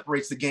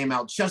separates the game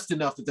out just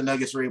enough that the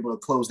Nuggets are able to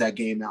close that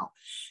game out?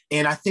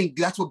 And I think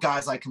that's what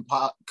guys like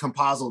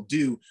Campazzo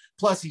do.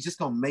 Plus, he's just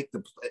going to make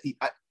the play.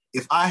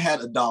 If I had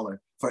 $1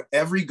 for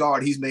every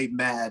guard he's made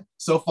mad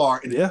so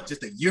far in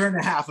just a year and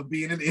a half of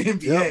being in the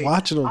NBA,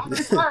 watching him. I'm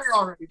retired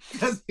already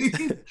because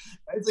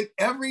it's like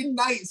every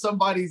night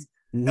somebody's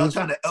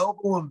trying to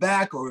elbow him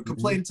back or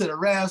complaining to the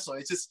refs. So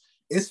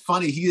it's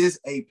funny. He is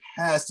a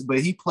pest, but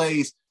he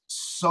plays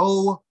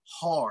so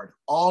hard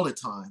all the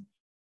time.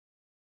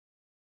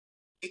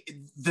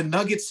 The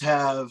Nuggets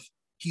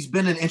he's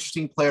been an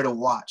interesting player to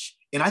watch.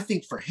 And I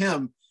think for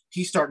him,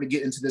 he's starting to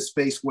get into this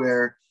space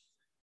where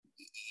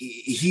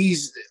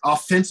he's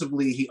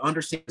offensively, he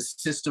understands the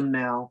system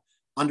now,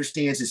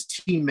 understands his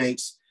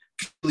teammates,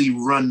 can really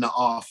run the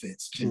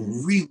offense.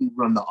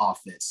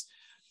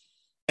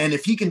 And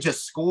if he can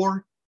just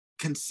score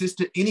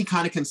any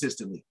kind of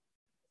consistently,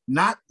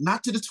 not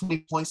to the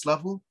 20 points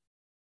level,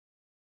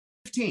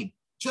 15.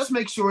 Just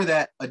make sure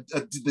that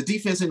the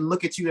defense didn't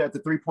look at you at the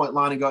 3-point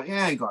line and go,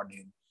 I ain't guarding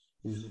him.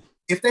 Mm-hmm.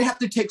 If they have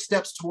to take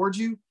steps towards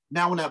you,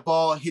 now when that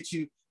ball hits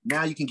you,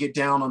 now you can get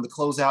down on the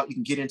closeout, you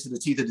can get into the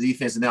teeth of the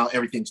defense, and now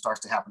everything starts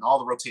to happen. All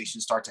the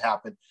rotations start to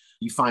happen.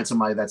 You find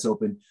somebody that's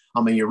open.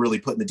 You're really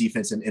putting the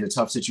defense in a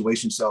tough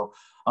situation. So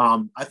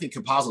I think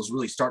Campazzo is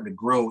really starting to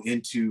grow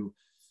into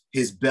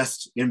his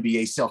best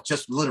NBA self,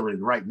 just literally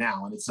right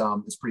now. And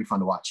it's pretty fun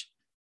to watch.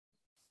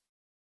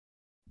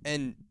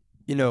 And,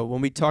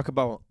 when we talk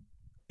about,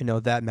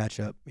 that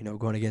matchup,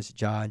 going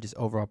against Ja and just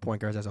overall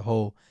point guards as a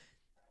whole,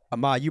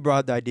 Ahmad, you brought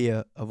up the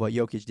idea of what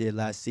Jokic did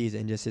last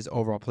season and just his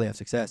overall playoff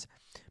success.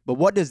 But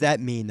what does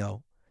that mean,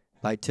 though?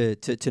 Like to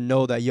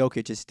know that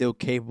Jokic is still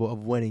capable of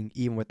winning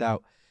even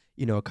without,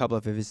 a couple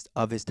of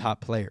his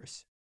top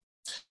players.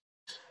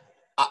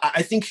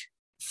 I think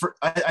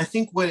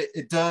what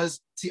it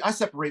does. See, I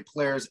separate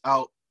players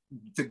out,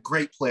 the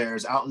great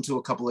players out into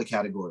a couple of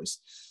categories.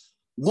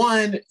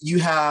 One, you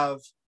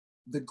have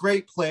the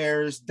great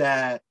players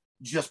that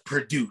just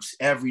produce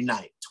every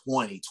night,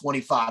 20,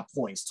 25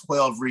 points,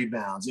 12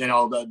 rebounds, the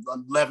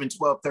 11,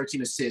 12,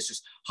 13 assists,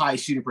 just high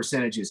shooting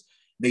percentages.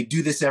 They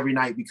do this every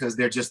night because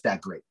they're just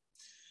that great.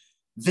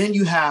 Then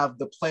you have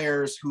the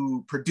players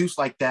who produce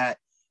like that,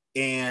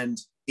 and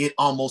it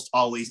almost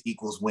always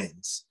equals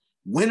wins.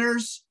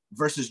 Winners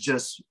versus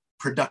just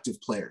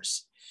productive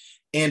players.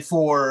 And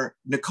for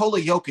Nikola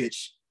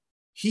Jokic,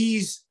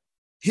 his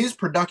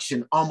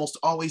production almost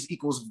always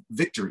equals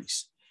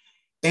victories.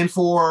 And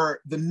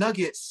for the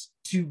Nuggets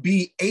to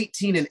be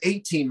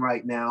 18-18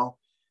 right now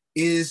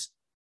is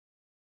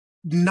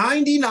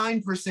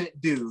 99%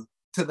 due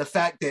to the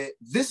fact that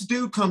this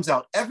dude comes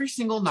out every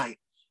single night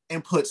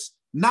and puts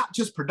not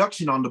just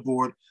production on the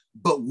board,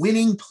 but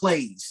winning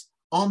plays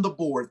on the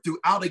board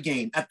throughout a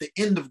game, at the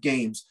end of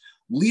games.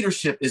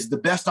 Leadership is the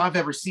best I've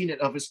ever seen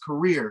it of his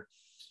career.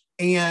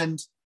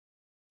 And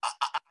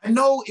I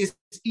know it's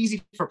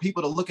easy for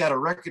people to look at a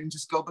record and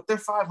just go, but they're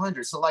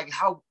 500. So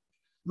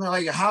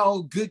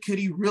how good could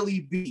he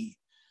really be?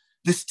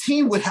 This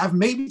team would have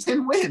maybe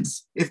 10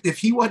 wins if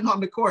he wasn't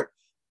on the court.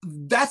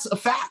 That's a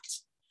fact.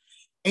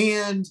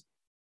 And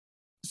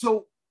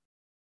so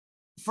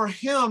for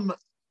him,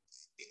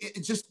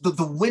 it just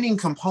the winning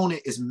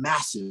component is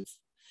massive.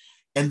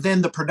 And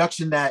then the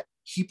production that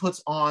he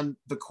puts on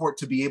the court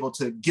to be able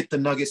to get the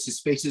Nuggets to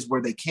spaces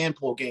where they can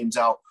pull games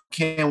out,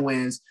 can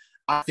wins,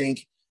 I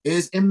think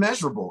is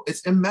immeasurable.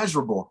 It's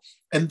immeasurable.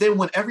 And then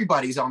when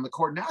everybody's on the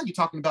court, now you're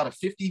talking about a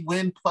 50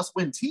 win plus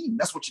win team.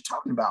 That's what you're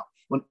talking about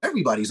when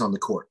everybody's on the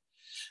court.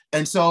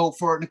 And so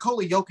for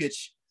Nikola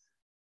Jokic,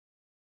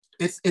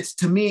 it's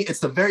to me, it's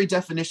the very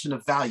definition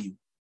of value.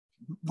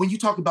 When you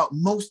talk about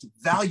most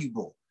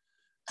valuable,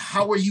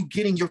 how are you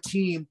getting your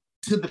team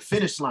to the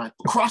finish line,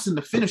 crossing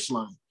the finish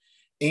line?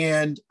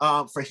 And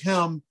for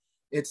him,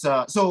 it's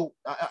so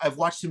I've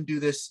watched him do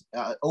this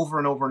over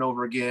and over and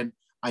over again.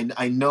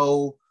 I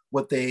know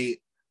what they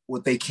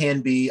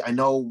can be. I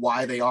know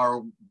why they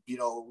are,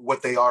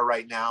 what they are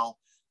right now.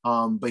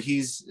 But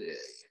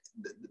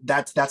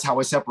that's how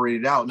I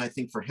separate it out. And I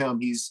think for him,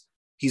 he's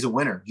a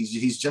winner.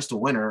 He's just a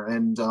winner.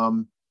 And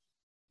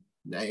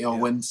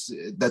when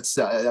that's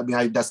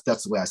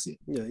the way I see it.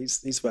 Yeah,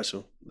 he's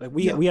special. Like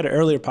we had an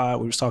earlier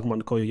pod. We were talking about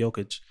Nikola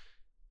Jokic,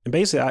 and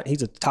basically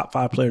he's a top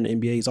 5 player in the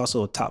NBA. He's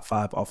also a top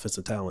 5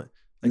 offensive talent.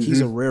 Like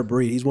he's a rare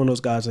breed. He's one of those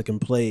guys that can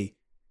play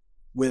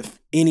with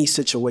any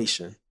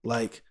situation.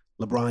 Like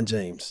LeBron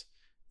James,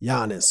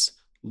 Giannis,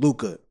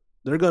 Luka.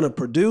 They're gonna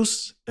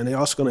produce, and they're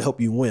also gonna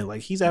help you win.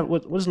 Like he's at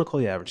what is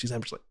Nikola average? He's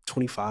averaged like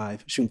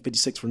 25, shooting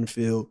 56 from the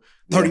field,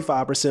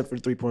 35% for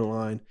the 3-point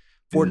line,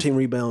 14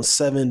 rebounds,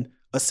 7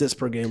 assists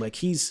per game. Like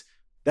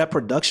that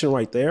production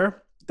right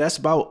there, that's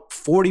about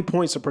 40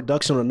 points of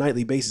production on a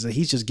nightly basis that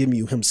he's just giving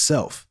you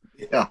himself.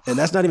 Yeah. And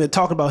that's not even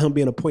talking about him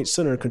being a point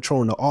center and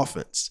controlling the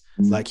offense.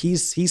 Like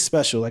he's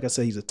special. Like I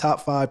said, he's a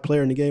top 5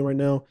 player in the game right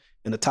now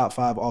and a top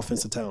 5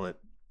 offensive talent.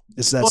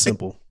 It's that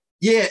simple.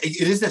 Yeah,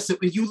 it is that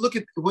simple. You look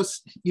at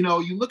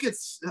you look at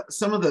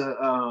some of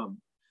the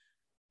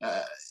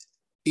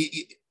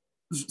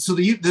so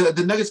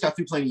the Nuggets got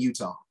through playing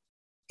Utah.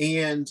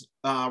 And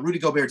Rudy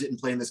Gobert didn't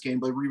play in this game,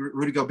 but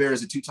Rudy Gobert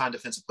is a 2-time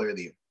Defensive Player of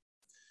the Year.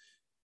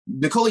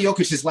 Nikola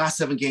Jokic, his last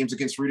 7 games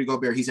against Rudy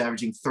Gobert, he's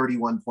averaging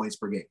 31 points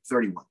per game,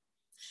 31.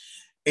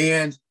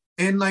 And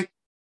like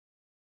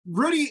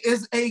Rudy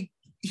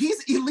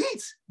he's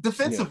elite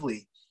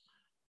defensively,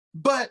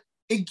 but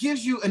it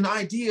gives you an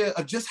idea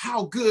of just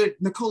how good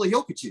Nikola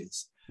Jokic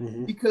is.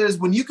 Because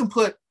when you can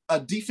put a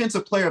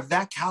defensive player of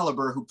that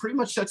caliber who pretty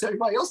much shuts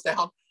everybody else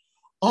down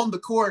on the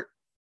court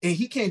and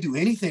he can't do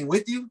anything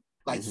with you,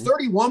 like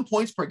 31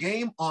 points per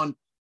game on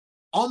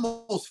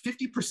almost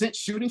 50%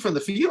 shooting from the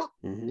field,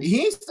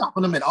 he ain't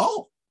stopping them at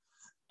all.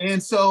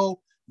 And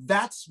so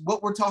that's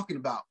what we're talking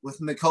about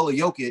with Nikola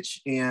Jokic.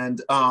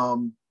 And,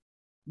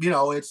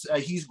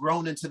 he's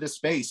grown into this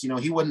space.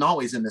 He wasn't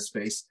always in this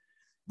space,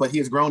 but he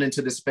has grown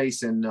into this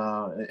space. And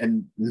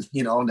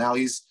now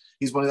he's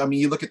one of,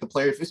 you look at the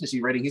player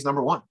efficiency rating, he's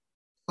number 1.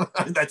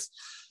 That's,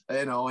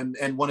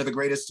 and one of the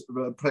greatest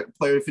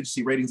player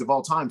efficiency ratings of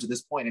all time to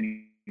this point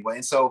anyway.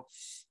 And so,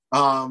 he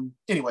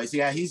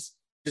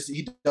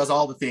does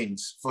all the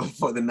things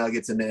for the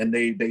Nuggets, and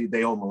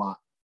they owe him a lot.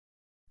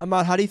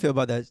 Ahmad, how do you feel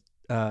about that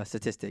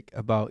statistic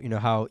about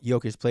how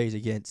Jokic plays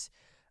against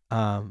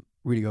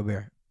Rudy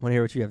Gobert? I want to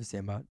hear what you have to say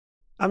about.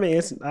 I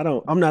mean,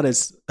 I'm not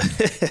as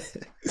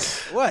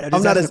what?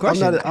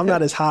 I'm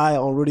not as high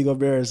on Rudy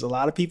Gobert as a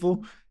lot of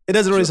people. It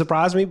doesn't really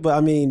surprise me, but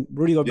I mean,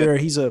 Rudy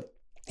Gobert, he's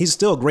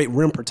still a great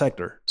rim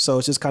protector. So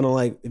it's just kind of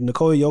like if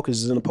Nikola Jokic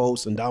is in the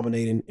post and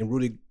dominating, and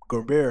Rudy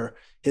Gobert,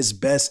 his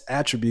best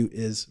attribute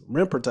is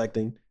rim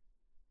protecting,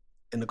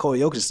 and Nikola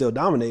Jokic is still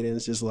dominating.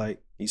 It's just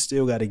like you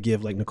still got to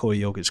give like Nikola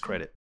Jokic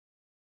credit.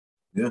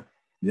 Yeah.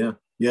 You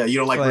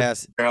don't like Rudy,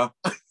 girl.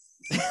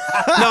 No,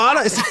 I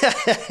don't. It's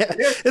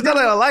not that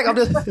I like. I'm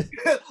just.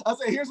 I'll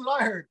say, here's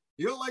what I heard.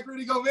 You don't like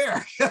Rudy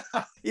Gobert.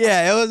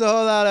 Yeah, it was a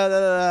whole lot of.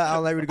 I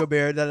don't like Rudy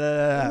Gobert. No,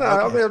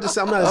 okay.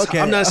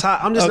 I'm not as high.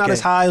 I'm just not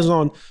as high as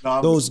on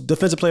those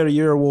Defensive Player of the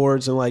Year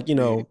awards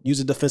and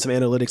using defensive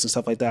analytics and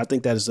stuff like that. I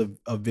think that is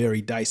a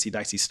very dicey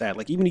stat.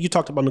 Like even you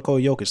talked about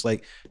Nikola Jokic,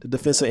 like the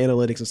defensive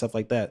analytics and stuff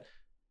like that.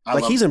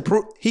 Like he's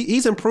improved.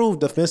 He's improved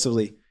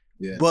defensively,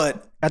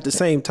 but at the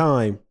same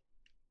time,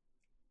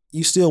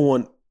 you still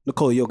want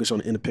Nikola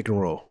Jokic in the pick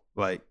and roll.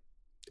 Like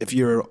if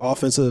you're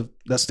offensive,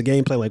 that's the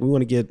game plan. Like we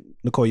want to get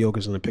Nikola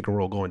Jokic in the pick and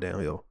roll going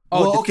downhill.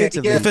 Oh, well,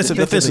 defensively.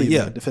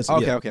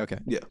 Defensively. Okay.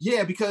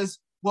 Yeah, because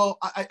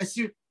I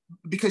see,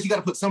 because you got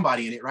to put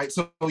somebody in it, right?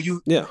 So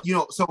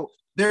so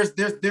there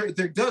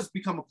does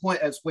become a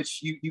point at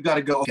which you got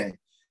to go, okay,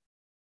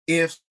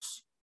 if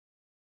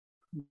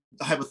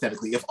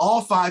hypothetically, if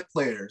all 5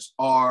 players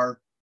are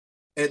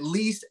at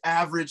least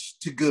average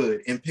to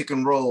good in pick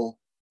and roll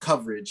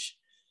coverage,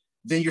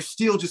 then you're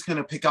still just going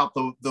to pick out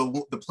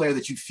the player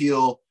that you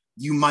feel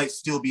you might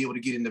still be able to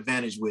get an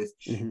advantage with,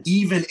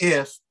 even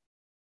if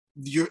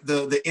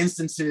the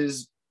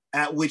instances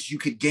at which you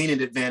could gain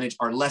an advantage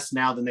are less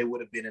now than they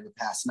would have been in the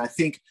past. And I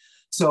think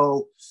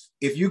so.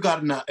 If you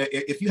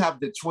have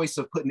the choice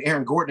of putting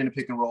Aaron Gordon in a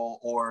pick and roll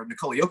or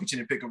Nikola Jokic in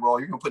a pick and roll,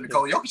 you're going to put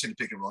Nikola Jokic in a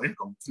pick and roll. You're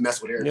going to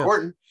mess with Aaron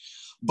Gordon.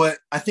 But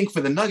I think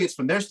for the Nuggets,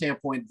 from their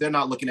standpoint, they're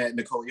not looking at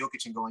Nikola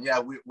Jokic and going, "Yeah,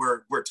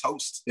 we're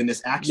toast in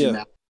this action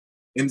now."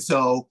 And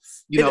so,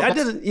 you know, it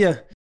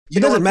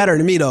doesn't matter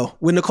to me though.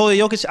 With Nikola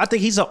Jokic, I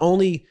think he's the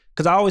only,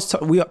 because I always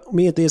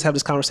me and Theus have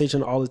this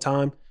conversation all the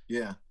time.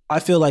 Yeah, I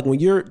feel like when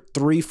you're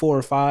 3, 4,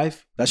 and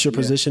 5, that's your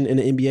position in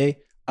the NBA.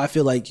 I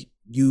feel like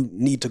you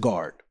need to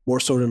guard more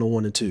so than the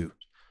 1 and 2.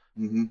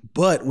 Mm-hmm.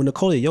 But when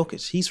Nikola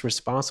Jokic, he's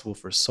responsible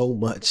for so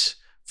much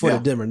for the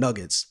Denver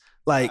Nuggets.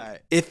 Like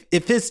if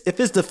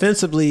it's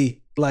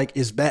defensively like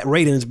his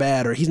rating is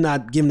bad, or he's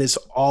not giving this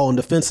all on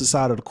the defensive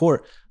side of the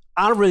court,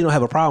 I don't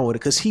have a problem with it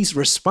because he's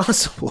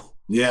responsible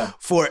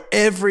for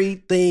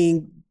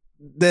everything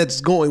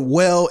that's going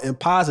well and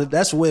positive.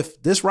 That's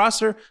with this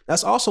roster.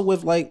 That's also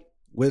with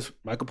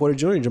Michael Porter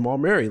Jr. and Jamal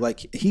Murray.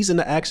 Like, he's in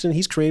the action.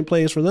 He's creating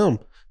plays for them.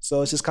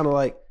 So it's just kind of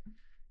like,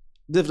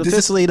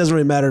 defensively, it doesn't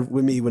really matter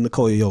with me with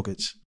Nikola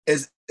Jokic.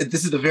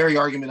 This is the very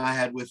argument I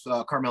had with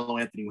Carmelo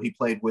Anthony when he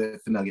played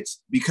with the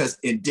Nuggets, because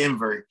in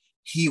Denver,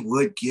 he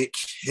would get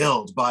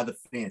killed by the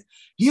fans.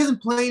 He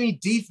doesn't play any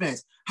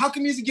defense. How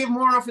come he doesn't give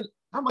more offense?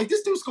 I'm like,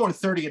 this dude's scoring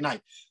 30 a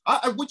night.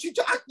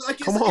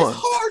 It's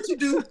hard to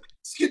do,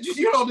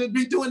 to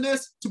be doing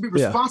this, to be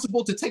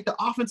responsible, to take the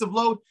offensive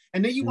load,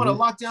 and then you want to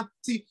lock down.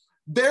 See,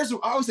 there's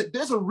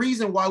a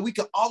reason why we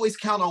can always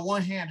count on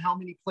one hand how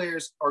many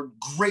players are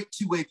great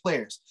two-way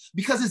players,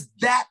 because it's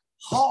that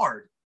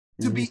hard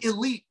to be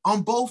elite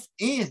on both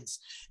ends.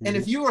 And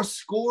if you're a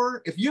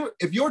scorer, if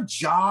your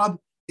job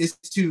is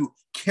to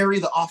carry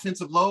the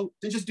offensive load,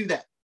 then just do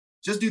that.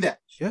 Just do that.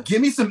 Yeah. Give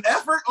me some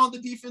effort on the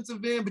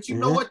defensive end. But you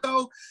know what,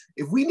 though?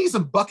 If we need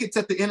some buckets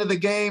at the end of the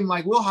game,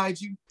 like, we'll hide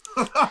you.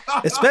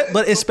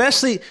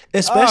 especially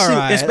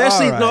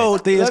no,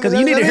 because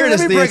you need to hear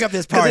this. Let me break up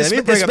this part.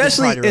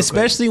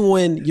 Especially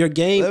when your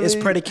game is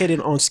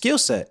predicated on skill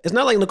set. It's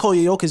not like Nikola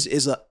Jokic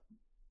is a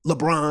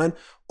LeBron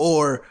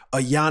or a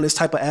Giannis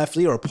type of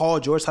athlete or a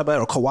Paul George type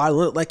of, or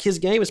Kawhi. Like, his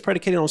game is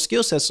predicated on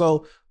skill set.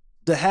 So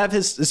to have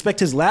expect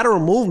his lateral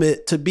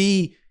movement to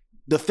be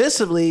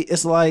defensively,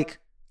 it's like,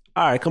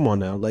 all right, come on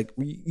now. Like,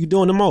 you're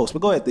doing the most.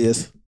 But go ahead,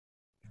 Theus.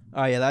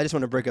 Oh, yeah, I just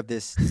want to break up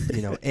this,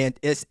 and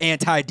it's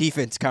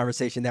anti-defense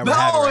conversation that we're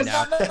having right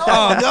now.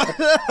 No.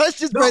 Let's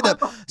just break that.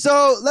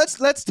 So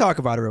let's talk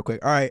about it real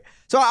quick. All right.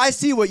 So I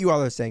see what you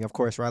all are saying, of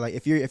course, right? Like,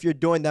 if you're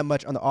doing that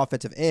much on the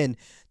offensive end,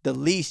 the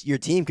least your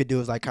team could do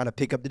is like kind of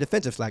pick up the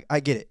defensive slack. I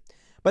get it.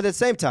 But at the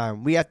same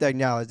time, we have to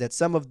acknowledge that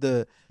some of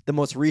the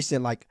most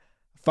recent like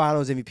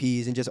finals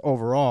MVPs and just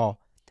overall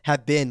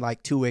have been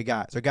like two-way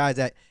guys, or guys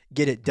that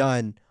get it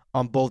done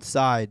on both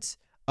sides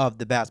of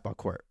the basketball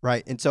court,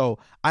 right? And so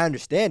I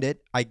understand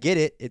it. I get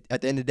it.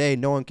 At the end of the day,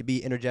 no one can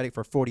be energetic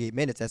for 48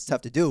 minutes. That's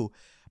tough to do.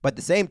 But at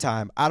the same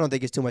time, I don't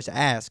think it's too much to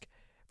ask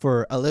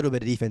for a little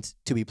bit of defense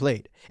to be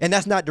played. And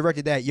that's not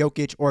directed at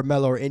Jokic or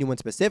Melo or anyone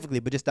specifically,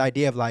 but just the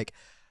idea of like,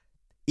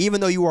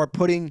 even though you are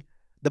putting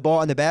the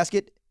ball in the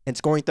basket and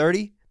scoring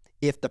 30,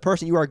 if the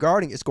person you are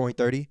guarding is scoring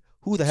 30,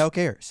 who the hell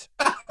cares?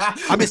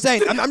 I'm just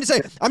saying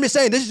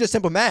this is just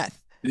simple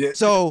math. Yeah.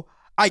 So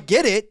I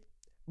get it,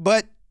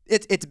 but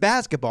it's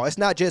basketball. It's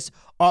not just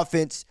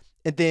offense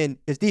and then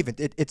it's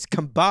defense. It's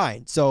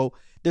combined. So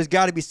there's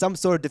got to be some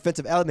sort of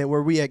defensive element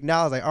where we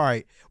acknowledge, like, all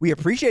right, we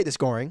appreciate the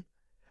scoring,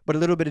 but a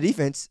little bit of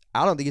defense,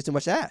 I don't think it's too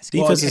much to ask.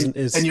 Defense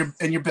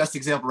and your best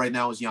example right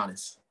now is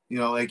Giannis.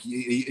 Like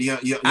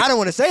I don't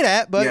want to say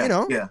that, but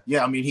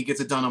I mean, he gets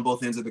it done on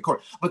both ends of the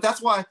court. But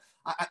that's why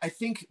I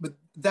think. But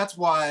that's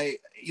why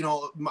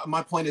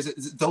my point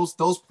is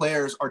those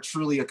players are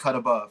truly a cut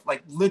above,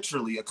 like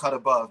literally a cut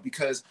above,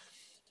 because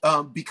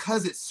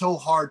it's so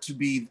hard to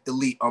be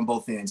elite on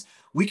both ends.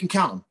 We can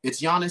count them. It's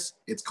Giannis.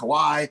 It's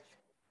Kawhi.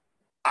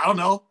 I don't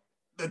know.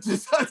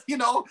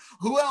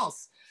 Who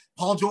else?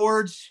 Paul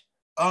George.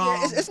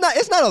 It's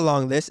not a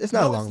long list. It's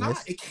not a long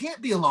list. It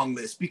can't be a long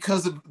list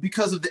because of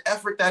the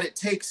effort that it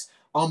takes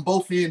on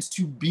both ends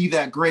to be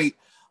that great.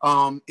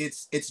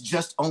 It's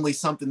just only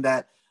something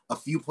that a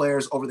few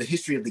players over the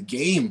history of the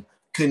game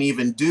couldn't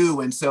even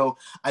do. And so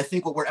I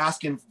think what we're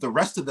asking the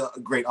rest of the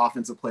great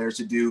offensive players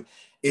to do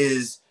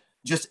is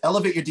just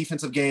elevate your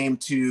defensive game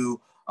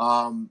to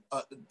a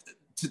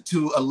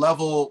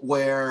level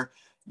where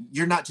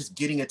you're not just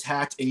getting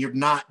attacked and you're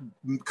not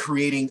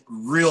creating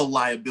real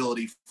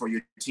liability for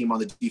your team on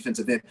the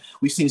defensive end.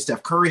 We've seen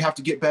Steph Curry have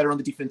to get better on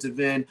the defensive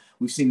end.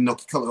 We've seen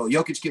Nikola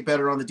Jokic get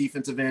better on the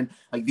defensive end.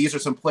 Like, these are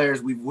some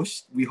players we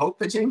hope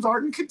that James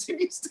Harden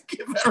continues to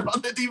get better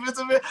on the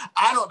defensive end.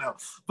 I don't know,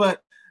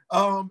 but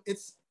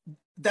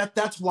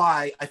that's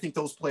why I think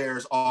those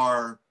players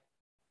are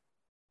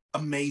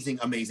amazing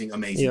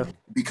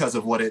because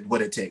of what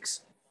it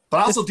takes.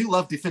 But I also do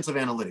love defensive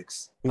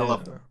analytics. I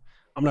love them.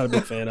 I'm not a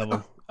big fan of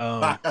them.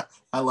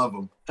 I love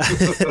them.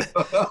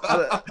 The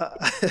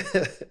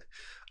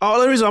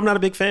only reason I'm not a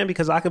big fan,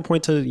 because I can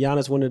point to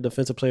Giannis winning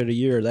Defensive Player of the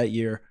Year that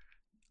year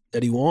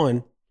that he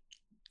won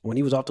when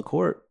he was off the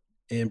court.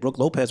 and Brook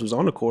Lopez was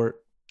on the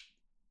court,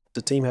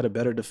 the team had a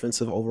better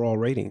defensive overall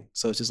rating.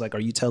 So it's just like, are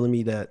you telling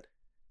me that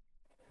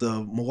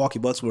the Milwaukee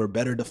Bucks were a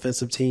better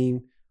defensive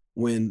team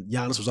when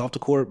Giannis was off the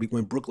court,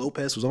 when Brook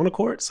Lopez was on the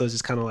court? So it's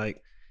just kind of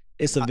like,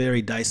 it's a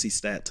very dicey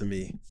stat to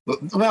me.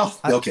 Well,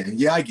 okay.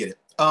 Yeah, I get it.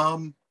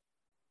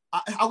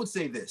 I would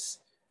say this.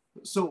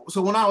 So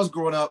when I was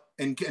growing up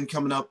and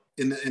coming up,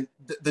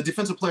 the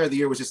defensive player of the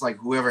year was just like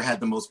whoever had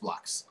the most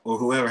blocks or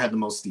whoever had the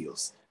most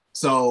steals.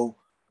 So,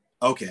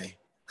 okay,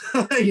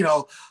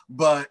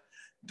 but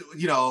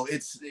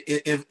it's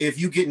if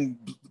you getting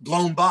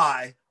blown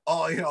by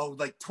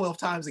like 12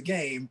 times a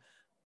game.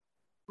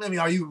 I mean,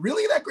 are you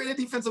really that great a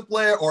defensive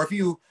player? Or if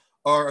you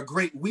are a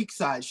great weak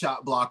side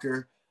shot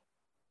blocker,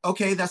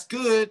 okay, that's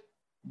good.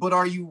 But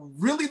are you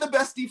really the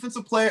best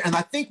defensive player? And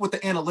I think what the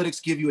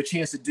analytics give you a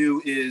chance to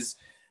do is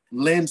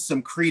lend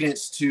some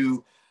credence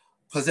to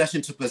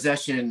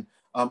possession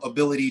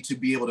ability to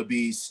be able to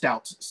be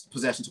stout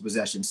possession to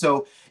possession.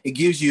 So it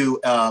gives you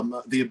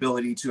the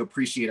ability to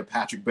appreciate a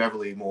Patrick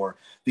Beverley more,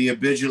 the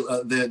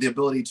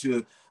ability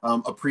to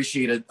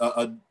appreciate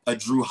a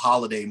Drew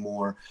Holiday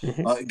more,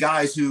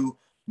 guys who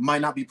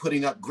might not be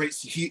putting up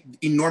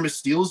enormous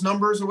steals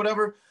numbers or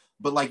whatever,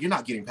 but like you're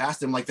not getting past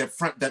them. Like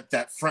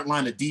that front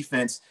line of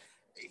defense,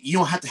 you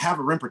don't have to have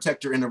a rim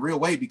protector in a real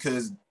way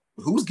because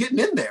who's getting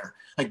in there?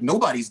 Like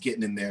nobody's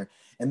getting in there,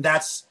 and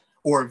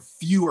or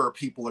fewer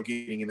people are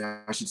getting in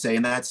there, I should say.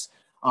 And that's,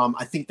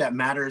 I think that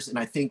matters. And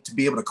I think to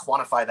be able to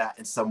quantify that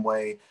in some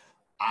way,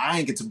 I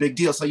think it's a big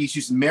deal. So you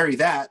should marry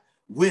that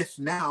with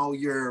now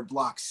your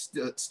blocks,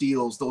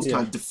 steals, those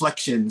kinds of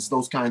deflections,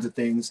 those kinds of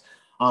things.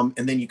 And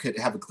then you could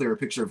have a clearer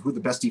picture of who the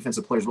best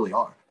defensive players really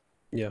are.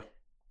 Yeah.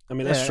 I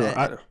mean, that's true.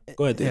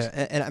 Go ahead, Dave.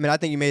 Yeah, and I mean, I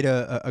think you made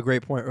a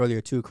great point earlier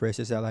too, Chris,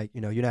 is that like,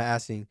 you're not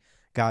asking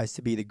guys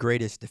to be the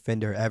greatest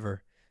defender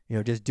ever.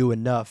 Just do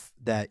enough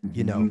that,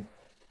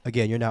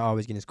 again, you're not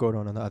always getting scored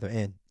on the other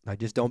end. Like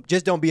just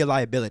don't be a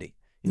liability.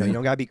 You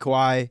don't gotta be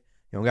Kawhi. You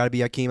don't gotta be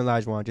Hakeem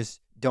Olajuwon.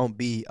 Just don't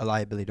be a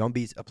liability. Don't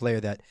be a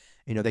player that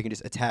they can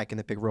just attack in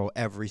the pick roll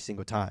every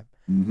single time.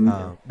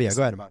 But yeah,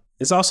 go ahead, Ahmad.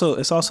 It's also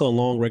a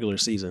long regular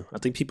season. I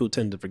think people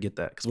tend to forget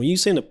that because when you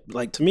say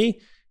to me,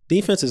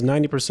 defense is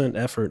 90%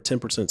 effort,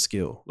 10%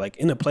 skill. Like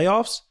in the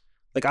playoffs,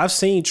 like I've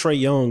seen Trae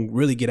Young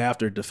really get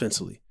after it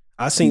defensively.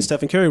 I've seen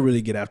Stephen Curry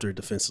really get after it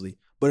defensively.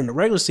 But in the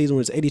regular season,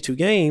 when it's 82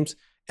 games,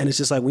 and it's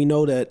just like we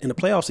know that in the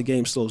playoffs, the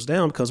game slows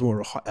down because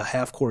we're a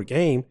half-court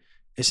game.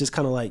 It's just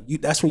kind of like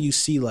that's when you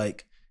see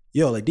like,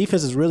 like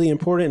defense is really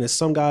important. And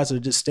some guys that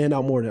just stand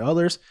out more than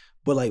others.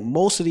 But like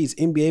most of these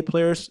NBA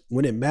players,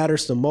 when it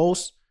matters the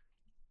most,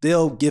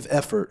 they'll give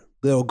effort,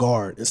 they'll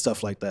guard and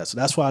stuff like that. So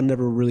that's why I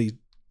never really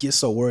get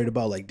so worried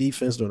about like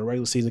defense during the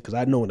regular season because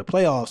I know in the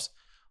playoffs,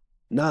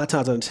 9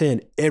 times out of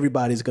 10,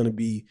 everybody's going to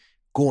be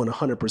going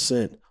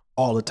 100%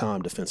 all the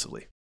time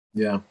defensively.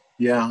 Yeah.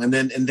 Yeah, and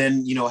then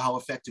how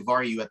effective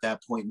are you at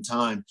that point in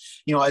time?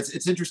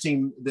 It's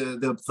interesting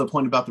the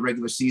point about the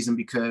regular season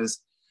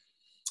because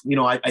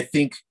I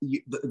think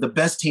the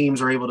best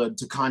teams are able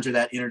to conjure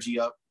that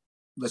energy up.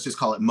 Let's just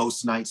call it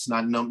most nights.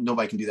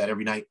 Nobody can do that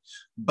every night,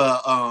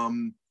 but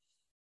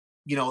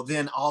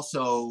then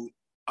also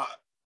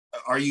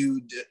are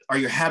your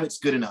habits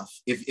good enough?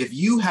 If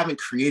you haven't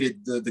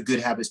created the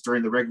good habits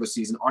during the regular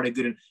season, are they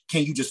good?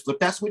 Can you just flip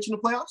that switch in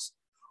the playoffs,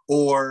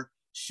 or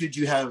should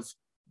you have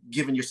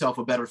given yourself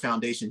a better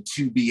foundation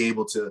to be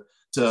able to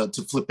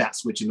flip that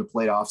switch in the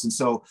playoffs? And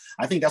so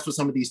I think that's what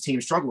some of these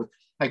teams struggle with.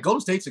 Like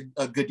Golden State's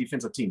a good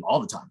defensive team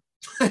all the time.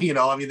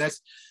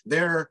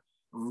 They're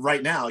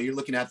right now, you're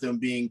looking at them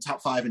being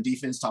top 5 in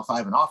defense, top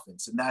 5 in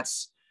offense. And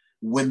that's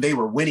when they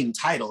were winning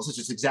titles. It's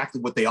just exactly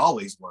what they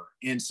always were.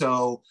 And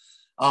so,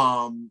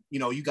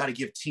 you got to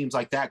give teams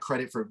like that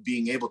credit for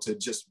being able to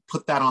just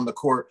put that on the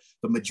court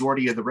the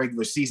majority of the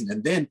regular season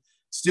and then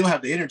still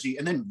have the energy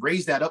and then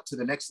raise that up to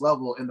the next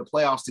level in the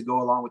playoffs to go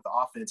along with the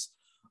offense.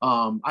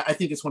 I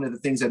think it's one of the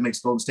things that makes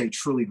Golden State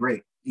truly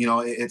great. They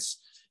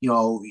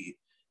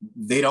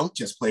don't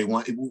just play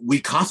one. We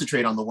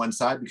concentrate on the one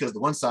side because the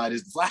one side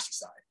is the flashy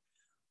side,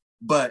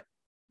 but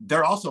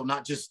they're also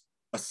not just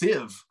a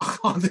sieve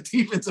on the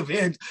defensive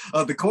end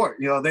of the court.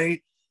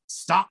 They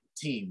stop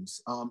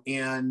teams.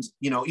 And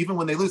even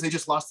when they lose, they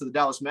just lost to the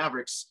Dallas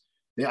Mavericks.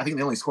 I think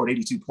they only scored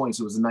 82 points.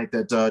 It was the night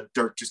that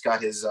Dirk just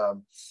got his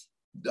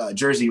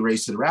jersey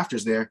raised to the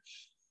rafters there.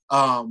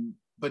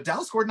 But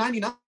Dallas scored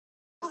 99.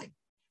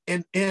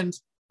 And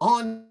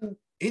on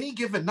any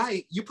given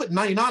night, you put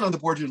 99 on the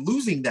board, you're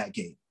losing that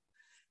game.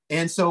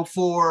 And so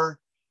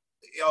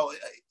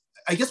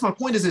I guess my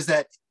point is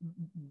that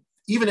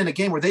even in a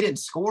game where they didn't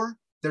score,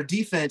 their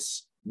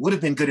defense would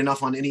have been good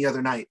enough on any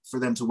other night for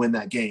them to win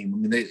that game. I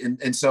mean,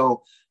 and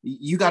so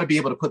you got to be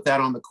able to put that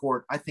on the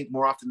court. I think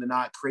more often than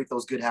not, create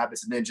those good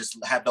habits and then just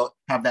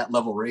have that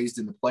level raised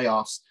in the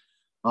playoffs.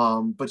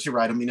 But you're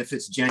right. I mean, if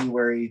it's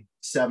January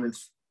 7th,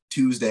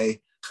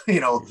 Tuesday,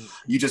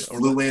 you just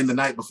flew in the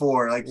night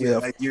before, like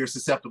you're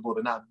susceptible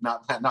to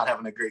not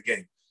having a great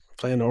game.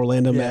 Playing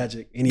Orlando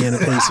Magic, Indiana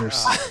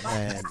Pacers.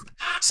 Man.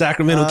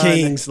 Sacramento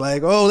Kings.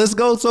 Like, oh, let's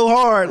go so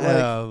hard. Like,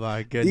 Oh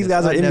my goodness. these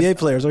guys are NBA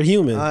players, are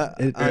human.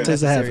 It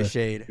tends to Unnecessary happen.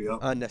 shade. Yep.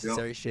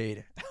 Unnecessary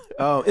shade.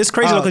 It's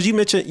crazy though, because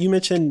you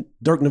mentioned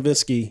Dirk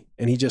Nowitzki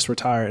and he just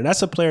retired, and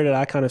that's a player that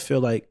I kind of feel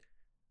like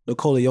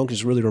Nikola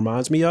Jokic really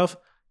reminds me of,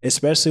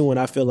 especially when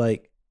I just feel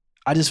like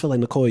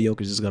Nikola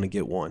Jokic is going to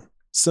get one,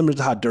 similar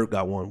to how Dirk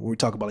got one. When we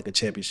talk about like a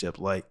championship,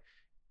 like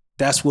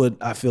that's what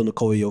I feel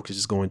Nikola Jokic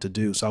is going to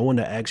do. So I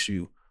wanted to ask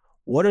you,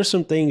 what are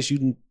some things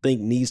you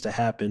think needs to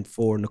happen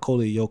for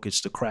Nikola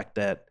Jokic to crack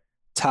that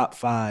top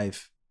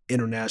 5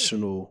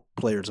 international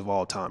players of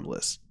all time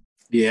list?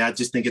 Yeah, I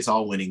just think it's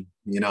all winning,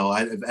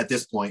 at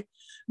this point,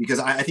 because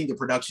I think the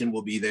production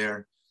will be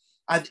there.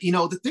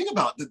 The thing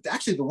about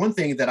the one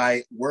thing that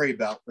I worry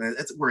about,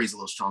 worry is a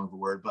little strong of a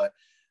word, but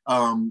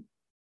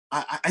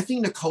I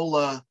think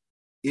Nikola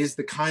is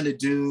the kind of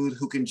dude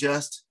who can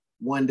just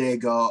one day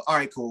go, all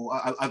right, cool.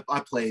 I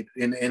played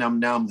and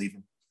I'm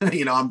leaving.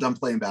 I'm done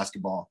playing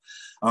basketball.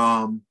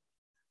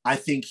 I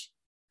think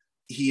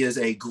he is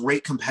a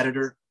great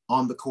competitor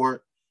on the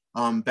court.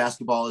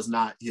 Basketball is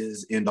not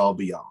his end all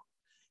be all.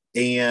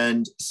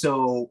 And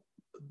so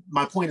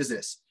my point is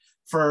this,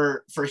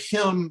 for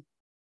him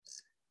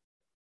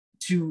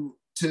to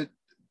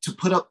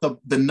put up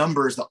the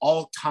numbers, the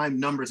all-time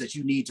numbers that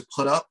you need to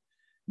put up,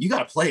 you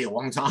got to play a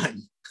long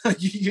time.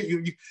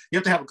 you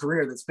have to have a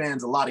career that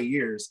spans a lot of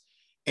years.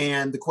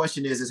 And the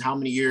question is how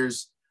many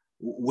years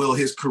will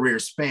his career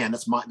span?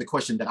 That's the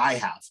question that I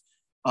have.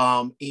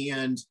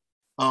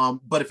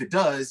 But if it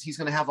does, he's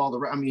going to have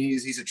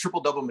he's a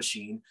triple-double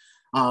machine.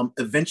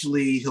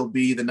 Eventually he'll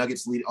be the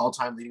Nuggets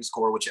all-time leading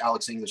scorer, which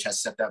Alex English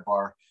has set that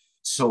bar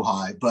so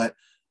high. But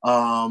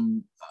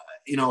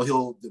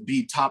he'll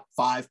be top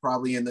 5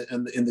 probably in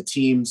the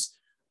team's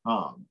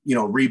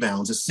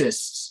rebounds,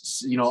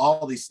 assists,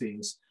 all these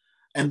things.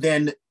 And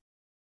then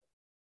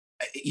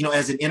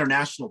as an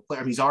international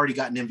player, he's already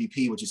got an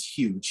MVP, which is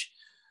huge.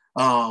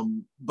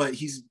 But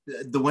he's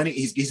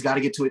got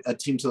to get to a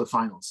team to the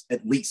finals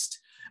at least,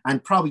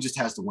 and probably just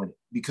has to win it,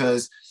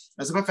 because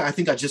as a matter of fact, I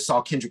think I just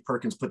saw Kendrick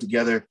Perkins put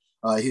together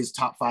his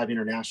top 5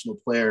 international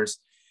players.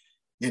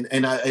 And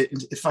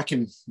if I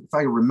can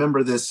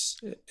remember this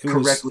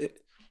correctly,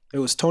 it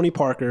was Tony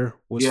Parker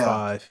was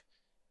 5.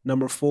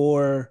 Number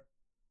 4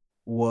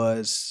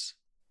 was,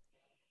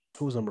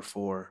 who was number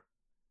 4?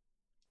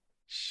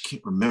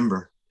 Can't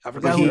remember. I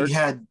forgot. He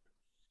had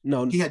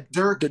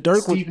Dirk,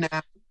 Steve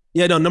Nash.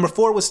 Yeah, no, number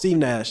 4 was Steve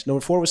Nash.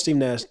 Dirk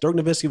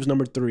Nowitzki was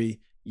number 3.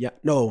 Yeah,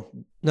 no,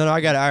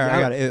 I got it. I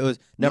got it. It was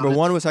number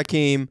 1 was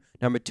Hakeem.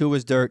 Number 2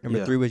 was Dirk.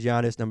 Number 3 was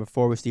Giannis. Number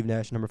 4 was Steve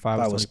Nash. Number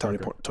 5 was Tony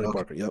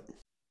Parker. Yep.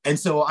 And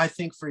so I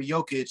think for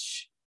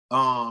Jokic,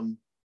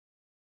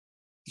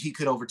 he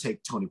could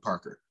overtake Tony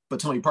Parker, but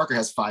Tony Parker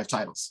has 5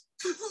 titles.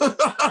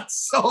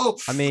 So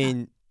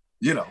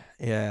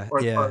yeah.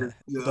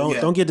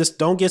 Don't get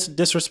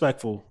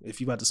disrespectful if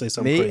you about to say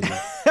something crazy,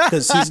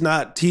 because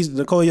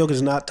Nikola Jokic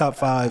is not top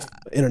 5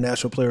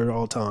 international player of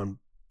all time,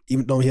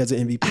 even though he has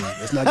an MVP.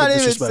 It's not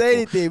disrespectful. Say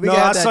anything.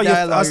 I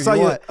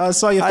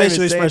saw your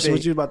facial expression.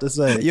 What you about to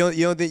say? You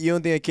don't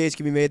think a case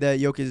can be made that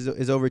Jokic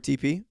is over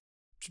TP?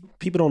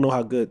 People don't know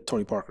how good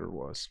Tony Parker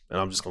was, and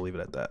I'm just gonna leave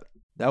it at that.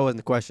 That wasn't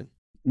the question.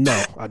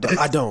 No, I don't.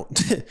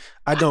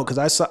 I don't, because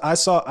I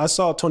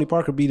saw Tony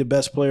Parker be the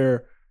best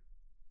player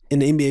in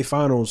the NBA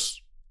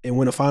Finals and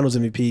win a Finals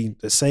MVP.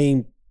 The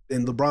same,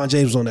 and LeBron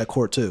James was on that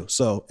court too.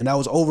 So, and that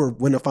was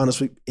win the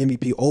Finals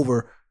MVP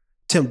over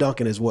Tim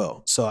Duncan as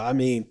well. So,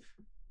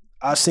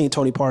 I've seen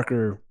Tony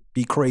Parker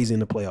be crazy in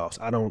the playoffs.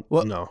 I don't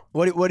know.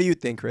 What do you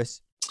think, Chris?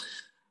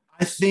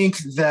 I think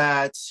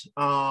that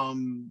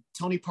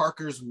Tony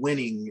Parker's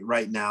winning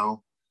right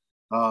now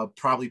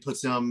probably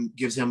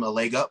gives him a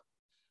leg up.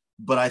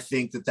 But I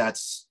think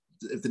that's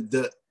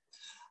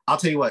I'll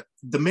tell you what,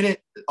 the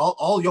minute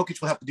all Jokic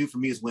will have to do for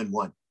me is win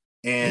one.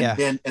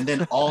 And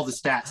then all the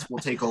stats will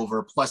take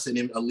over, plus a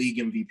league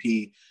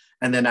MVP.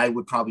 And then I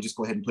would probably just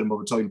go ahead and put him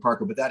over Tony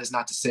Parker. But that is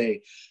not to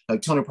say,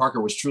 like, Tony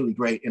Parker was truly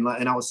great. And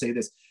I would say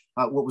this,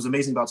 what was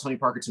amazing about Tony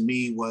Parker to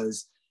me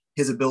was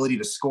his ability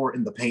to score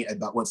in the paint at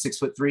about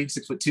 6'3",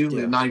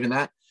 6'2", not even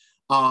that.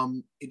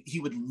 He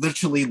would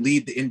literally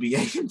lead the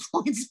NBA in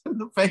points in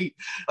the paint,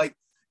 like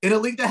in a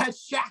league that had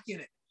Shaq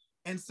in it.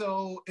 And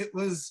so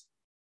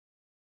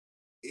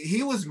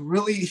he was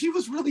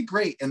really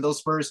great. And those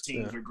Spurs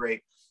teams were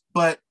great.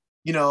 But,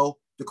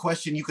 the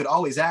question you could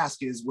always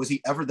ask is, was he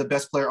ever the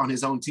best player on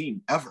his own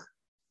team ever?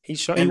 He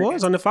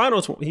was on the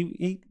finals.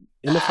 He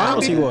in the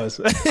finals he was.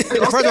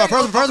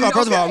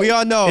 First of all, we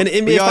all know in the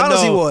NBA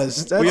finals he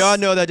was. We all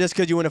know that just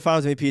because you win the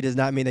finals MVP does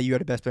not mean that you are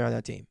the best player on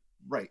that team.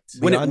 Right.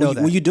 When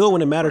you do it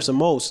when it matters the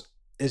most,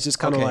 it's just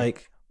kind of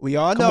like, we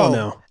all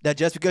know that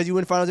just because you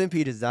win finals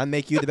MVP does not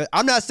make you the best.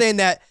 I'm not saying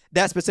that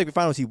specific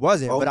finals he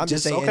wasn't, but I'm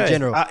just saying in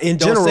general.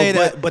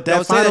 But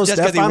that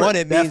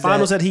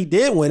finals that he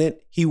did win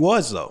it, he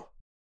was though.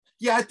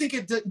 Yeah, I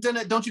think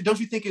don't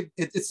you think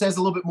it says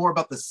a little bit more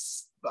about the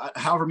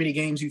however many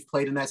games you've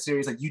played in that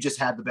series? Like, you just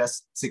had the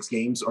best 6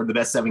 games or the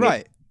best 7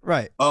 games.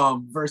 Right.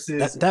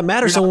 Versus that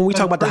matters. So when we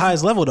talk about the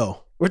highest level,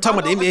 though, we're talking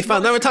about the NBA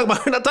finals. No,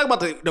 we're not talking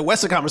about the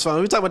Western Conference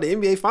finals. We're talking about the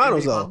NBA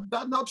finals, though.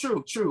 No,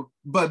 true.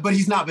 But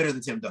he's not better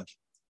than Tim Duncan.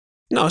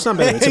 No, it's not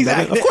better than Tim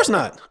Duncan. Of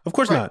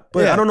course Right. not.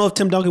 But I don't know if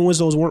Tim Duncan wins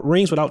those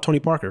rings without Tony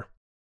Parker.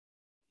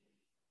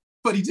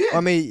 But he did. I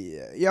mean,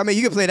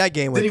 you can play that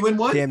game with Did he win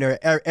one? damn near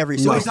every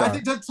No,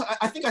 superstar.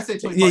 I think I said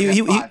Tony Parker has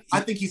 5. I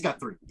think he's got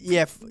 3.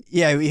 Yeah,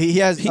 he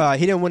has. He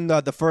didn't win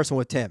the first one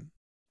with Tim.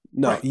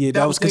 No, Right. yeah,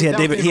 that was because he had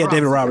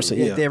David Robertson.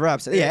 Yeah, David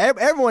Robinson. Yeah,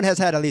 everyone has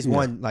had at least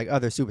one like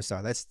other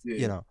superstar. That's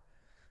you know,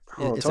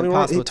 it's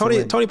impossible to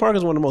win. Tony Parker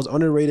is one of the most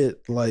underrated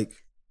like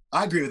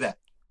I agree with that.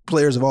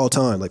 players of all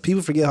time. Like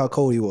people forget how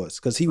cold he was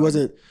because he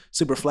wasn't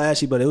super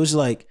flashy, but it was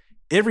like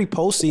every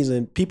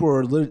postseason, people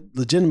were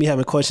legitimately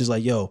having questions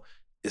like, "Yo,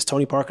 is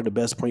Tony Parker the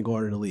best point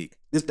guard in the league?"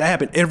 That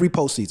happened every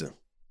postseason.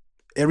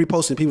 Every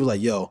postseason, people were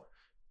like, "Yo,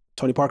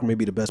 Tony Parker may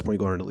be the best point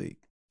guard in the league."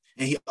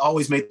 And he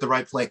always made the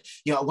right play.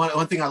 You know,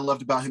 one thing I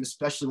loved about him,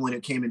 especially when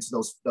it came into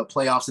the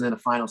playoffs and then the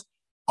finals,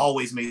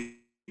 always made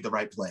the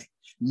right play.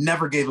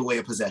 Never gave away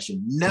a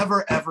possession.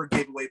 Never, ever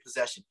gave away a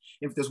possession.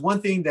 If there's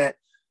one thing that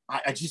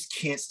I just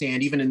can't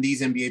stand, even in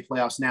these NBA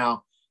playoffs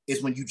now,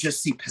 is when you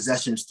just see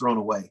possessions thrown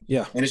away.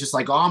 Yeah. And it's just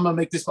like, oh, I'm going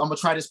to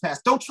try this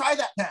pass. Don't try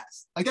that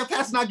pass. Like that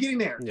pass is not getting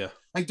there. Yeah.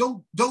 Like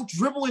don't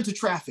dribble into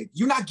traffic.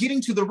 You're not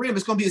getting to the rim.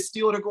 It's going to be a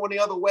steal or going the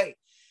other way.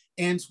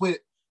 And with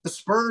the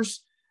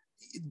Spurs,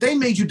 they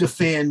made you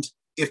defend.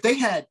 If they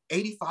had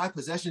 85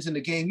 possessions in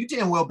the game, you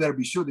damn well better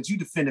be sure that you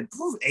defended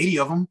 80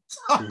 of them.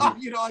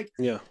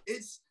 Mm-hmm.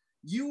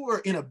 You were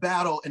in a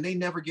battle and they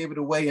never gave it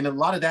away. And a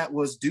lot of that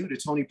was due to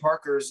Tony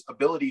Parker's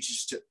ability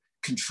just to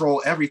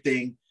control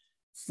everything,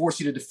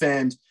 force you to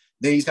defend.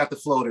 Then he's got the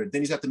floater.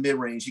 Then he's got the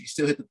mid-range. He can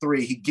still hit the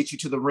 3. He gets you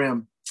to the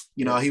rim.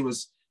 You know, he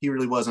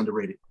really was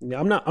underrated. Yeah,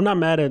 I'm not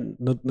mad at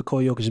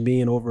Nikola Jokic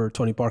being over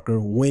Tony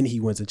Parker when he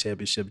wins a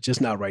championship,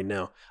 just not right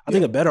now. I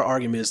think a better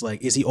argument is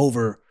like,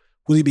 will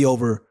he be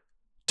over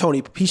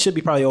Tony? He should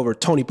be probably over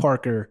Tony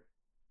Parker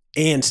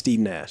and Steve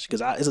Nash,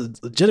 because it's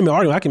a legitimate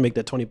argument. I can make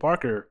that Tony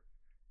Parker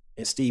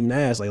and Steve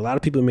Nash. Like a lot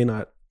of people may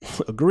not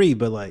agree,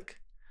 but like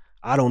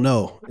I don't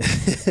know.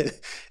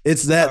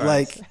 It's that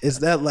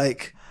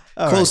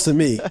close to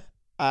me.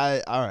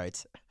 All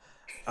right.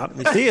 I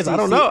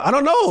don't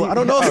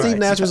know if Steve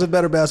Nash was a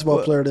better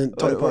basketball player than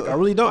Tony Parker. I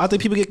really don't. I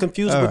think people get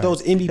confused with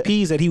those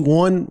MVPs that he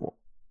won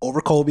over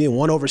Kobe and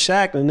won over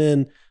Shaq, and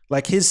then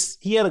like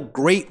he had a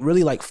great,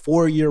 really like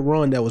 4-year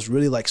run that was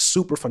really like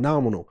super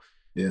phenomenal.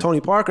 Yeah.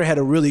 Tony Parker had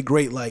a really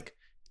great like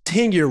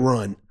 10-year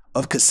run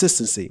of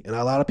consistency, and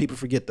a lot of people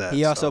forget that.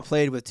 He also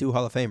played with 2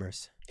 Hall of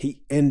Famers.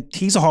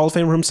 He's a Hall of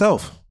Famer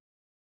himself.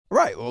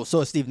 Right. Well,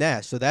 so is Steve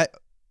Nash. So that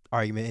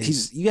argument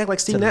is you act like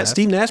Steve Nash.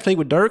 Steve Nash played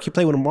with Dirk. He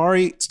played with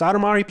Amari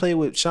Stoudemire. He played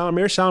with Sean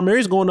Mary. Sean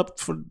Mary's going up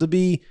could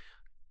be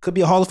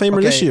a Hall of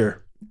Famer this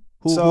year.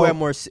 Who had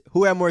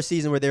more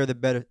seasons where they were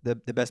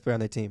the best player on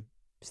their team?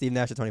 Steve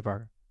Nash or Tony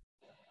Parker?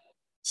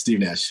 Steve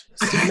Nash.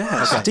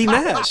 Steve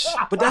Nash.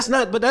 But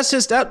that's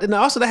just that, and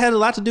also that had a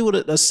lot to do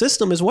with a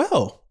system as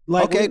well.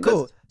 Like, okay,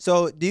 cool.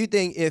 So do you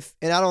think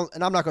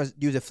I'm not going to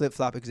use a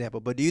flip-flop example,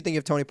 but do you think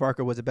if Tony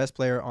Parker was the best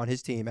player on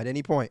his team at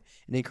any point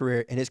in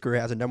his career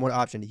as a number 1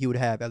 option, he would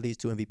have at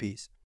least 2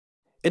 MVPs?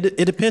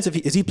 It depends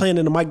is he playing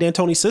in the Mike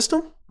D'Antoni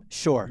system?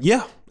 Sure.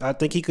 Yeah, I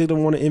think he could have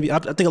won an MVP.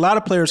 I think a lot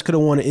of players could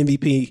have won an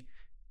MVP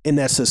in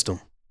that system.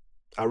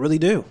 I really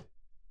do.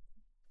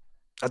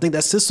 I think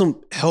that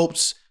system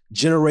helps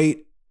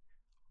generate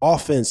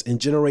offense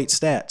and generate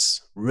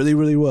stats really,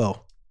 really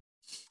well.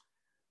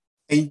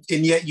 And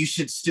yet you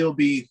should still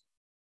be,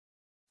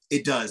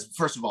 it does.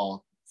 First of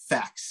all,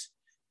 facts.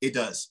 It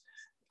does.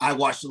 I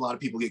watched a lot of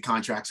people get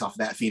contracts off of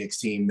that Phoenix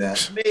team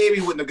that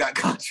maybe wouldn't have got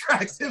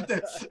contracts.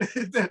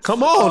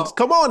 Come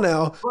on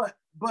now.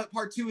 But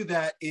part 2 of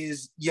that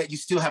is, yet you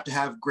still have to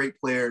have great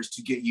players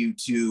to get you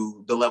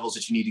to the levels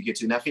that you need to get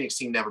to. And that Phoenix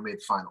team never made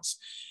the finals.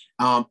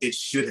 It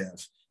should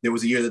have. There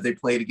was a year that they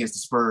played against the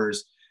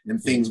Spurs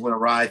and things went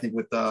awry, I think,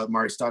 with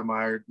Amari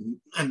Stoudemire.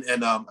 And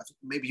I think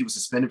maybe he was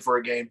suspended for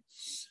a game.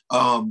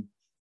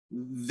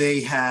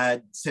 They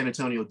had San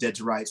Antonio dead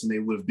to rights, and they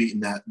would have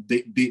beaten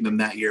them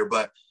that year,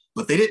 but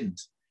they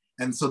didn't.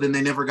 And so then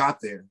they never got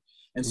there.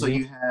 And so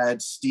you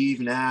had Steve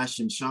Nash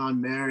and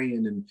Sean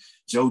Marion and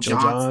Joe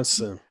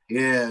Johnson.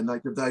 Yeah, and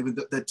like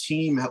the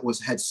team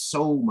had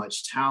so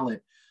much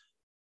talent.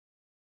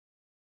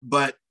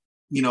 But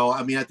you know,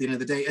 I mean, at the end of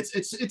the day,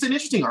 it's an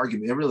interesting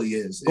argument. It really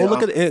is.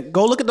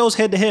 Go look at those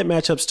head-to-head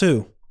matchups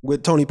too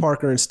with Tony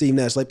Parker and Steve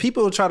Nash. Like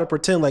people try to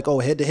pretend like, oh,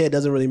 head-to-head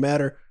doesn't really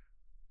matter.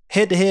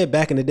 Head-to-head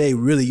back in the day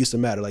really used to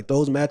matter. Like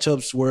those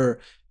matchups where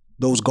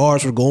those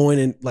guards were going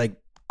and like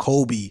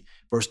Kobe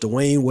versus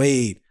Dwayne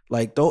Wade.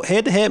 Like those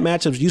head-to-head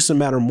matchups used to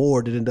matter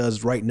more than it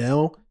does right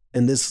now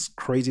in this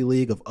crazy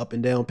league of up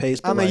and down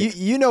pace. But I mean,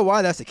 you know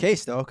why that's the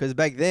case though, because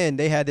back then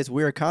they had this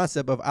weird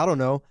concept of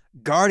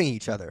guarding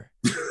each other.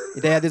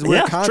 They had this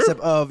weird concept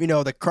of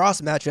the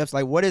cross matchups.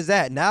 Like what is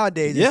that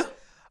nowadays?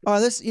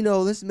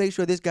 Let's make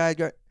sure this guy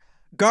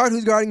guard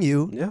who's guarding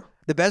you. Yeah.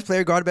 the best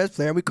player guard the best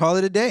player, and we call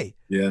it a day.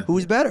 Yeah.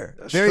 Who's better?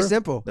 That's Very true.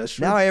 simple. That's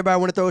true. Now everybody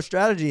want to throw a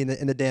strategy in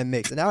the damn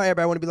mix, and now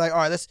everybody want to be like, all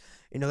right, let's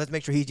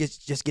make sure he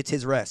just gets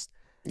his rest.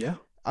 Yeah.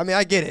 I mean,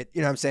 I get it. You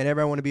know what I'm saying?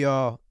 Everybody want to be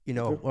all,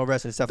 well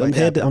rested and stuff Them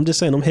like that. I'm just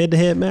saying, them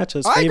head-to-head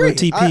matchups. I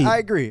Favorite agree.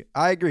 TP.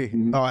 I agree.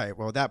 Mhm. All right.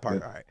 Well, that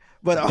part. All right.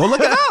 But Well,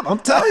 look it up. I'm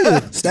telling you.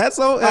 Stats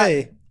on.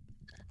 Hey.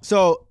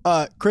 So,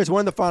 Chris, one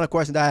of the final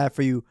questions I have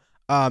for you,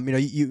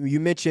 you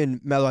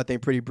mentioned Melo, I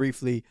think, pretty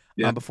briefly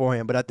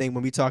beforehand, but I think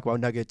when we talk about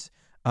Nuggets,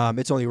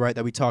 it's only right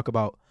that we talk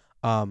about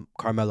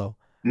Carmelo.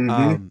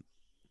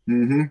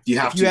 Mm-hmm. You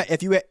have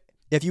to.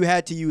 If you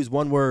had to use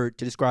one word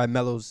to describe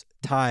Melo's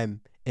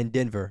time in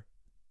Denver,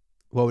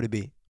 what would it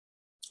be?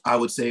 I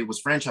would say it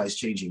was franchise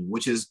changing,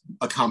 which is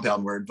a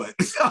compound word, but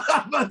It's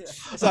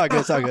all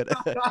good. It's all good.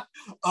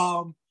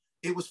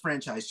 It was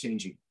franchise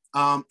changing.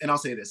 And I'll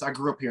say this: I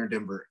grew up here in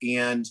Denver,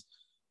 and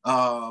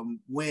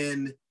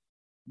when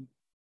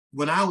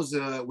I was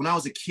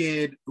a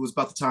kid, it was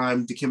about the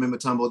time Dikembe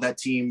Mutombo, that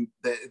team,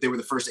 they were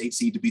the first 8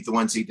 seed to beat the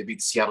 1 seed to beat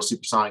the Seattle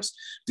Supersonics.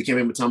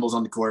 Dikembe Mutombo's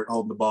on the court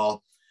holding the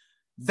ball.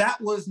 That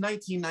was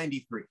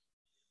 1993.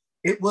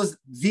 It was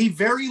the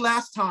very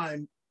last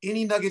time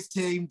any Nuggets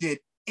team did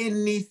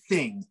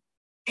anything,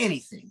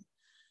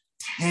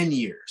 10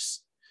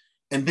 years.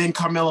 And then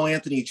Carmelo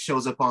Anthony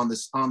shows up on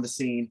the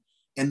scene,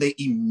 and they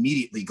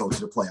immediately go to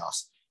the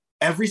playoffs.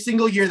 Every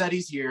single year that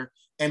he's here,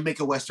 and make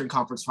a Western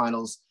Conference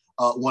Finals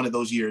one of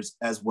those years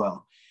as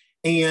well.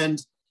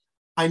 And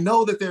I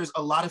know that there's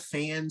a lot of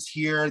fans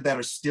here that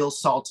are still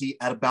salty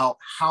about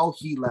how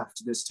he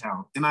left this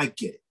town, and I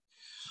get it.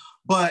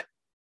 But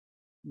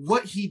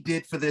what he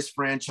did for this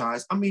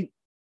franchise, I mean,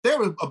 there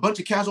were a bunch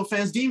of casual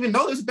fans didn't even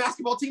know this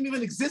basketball team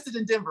even existed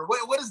in Denver.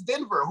 What is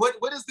Denver?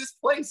 What is this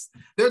place?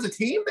 There's a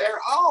team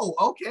there? Oh,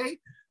 okay.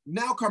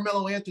 Now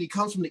Carmelo Anthony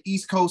comes from the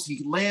East Coast.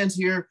 He lands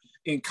here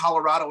in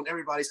Colorado, and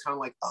everybody's kind of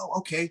like, oh,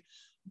 okay.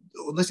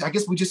 Listen, I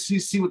guess we just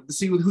see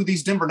who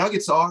these Denver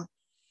Nuggets are.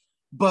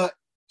 But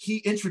he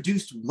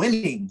introduced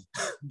winning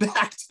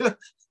back to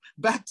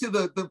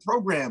the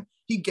program.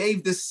 He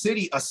gave this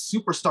city a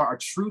superstar, a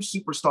true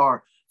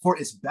superstar for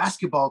its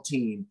basketball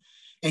team.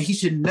 And he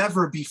should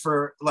never be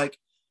forgotten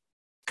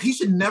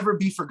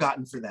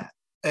for that.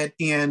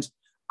 And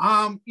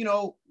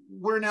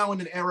we're now in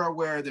an era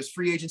where there's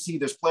free agency,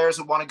 there's players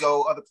that want to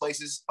go other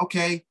places.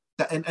 Okay.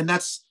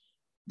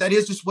 That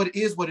is just what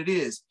it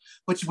is.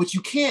 But what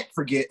you can't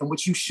forget, and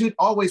what you should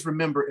always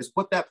remember, is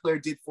what that player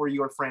did for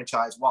your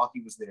franchise while he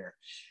was there.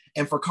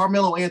 And for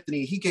Carmelo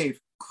Anthony, he gave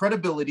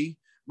credibility,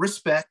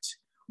 respect,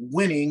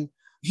 winning.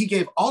 He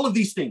gave all of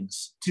these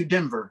things to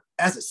Denver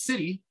as a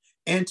city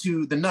and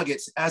to the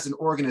Nuggets as an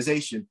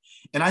organization.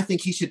 And I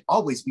think he should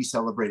always be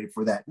celebrated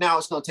for that. Now,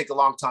 it's going to take a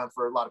long time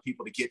for a lot of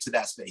people to get to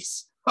that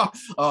space.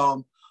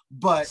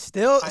 But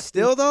still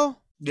though?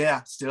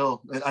 Yeah,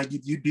 still.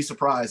 You'd be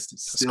surprised.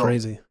 Still. That's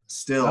crazy.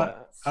 Still.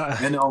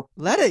 I know.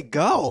 Let it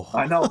go.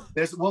 I know.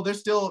 There's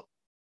still,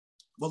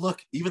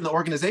 look, even the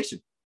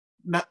organization.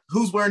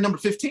 Who's wearing number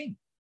 15?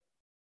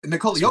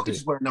 Nikola Jokic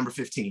is wearing number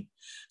 15.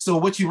 So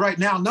what you right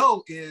now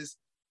know is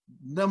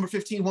number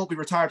 15 won't be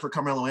retired for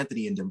Carmelo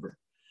Anthony in Denver.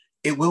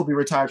 It will be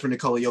retired for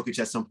Nikola Jokic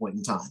at some point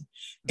in time.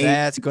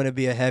 That's going to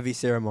be a heavy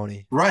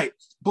ceremony. Right.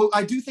 But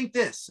I do think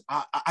this.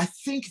 I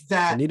think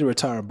that I need to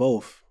retire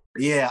both.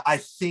 Yeah, I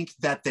think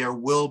that there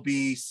will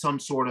be some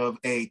sort of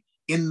a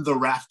in the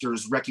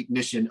rafters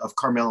recognition of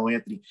Carmelo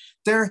Anthony.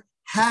 There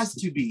has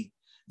to be.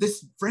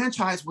 This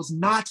franchise was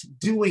not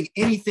doing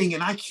anything,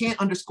 and I can't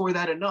underscore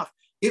that enough.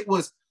 It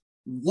was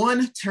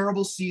one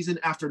terrible season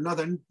after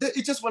another.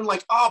 It just went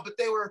like, but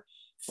they were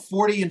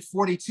 40 and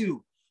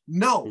 42.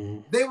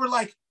 No, they were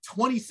like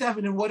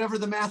 27 and whatever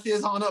the math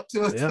is on up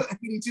to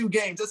 82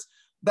 games.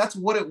 That's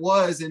what it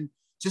was, and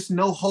just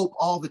no hope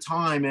all the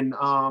time. And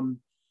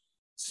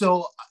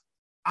so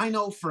I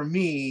know for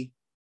me,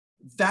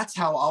 that's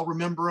how I'll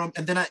remember him.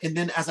 And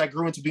then as I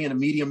grew into being a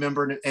media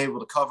member and able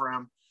to cover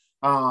him,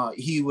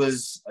 he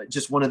was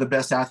just one of the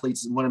best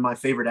athletes and one of my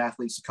favorite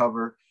athletes to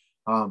cover.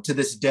 To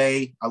this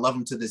day, I love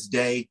him to this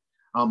day.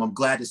 I'm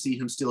glad to see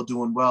him still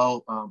doing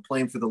well,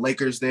 playing for the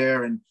Lakers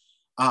there. And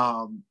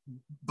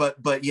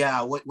but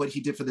yeah, what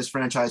he did for this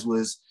franchise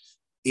was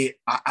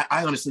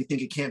I honestly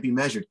think it can't be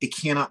measured. It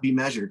cannot be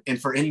measured.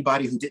 And for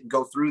anybody who didn't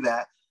go through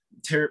that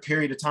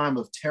period of time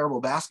of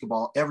terrible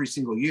basketball every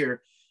single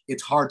year,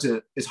 it's hard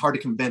to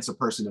convince a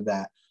person of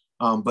that.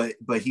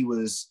 But he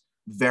was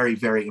very,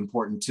 very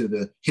important to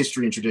the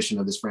history and tradition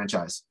of this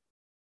franchise.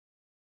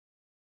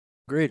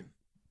 Agreed.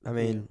 I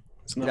mean,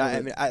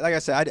 like I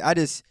said, I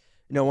just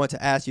want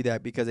to ask you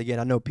that because again,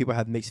 I know people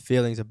have mixed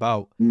feelings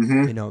about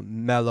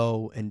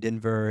Melo and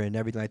Denver and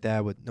everything like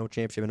that with no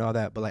championship and all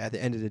that. But like at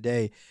the end of the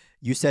day,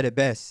 you said it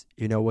best.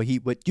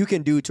 What you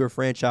can do to a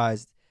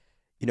franchise.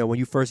 When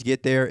you first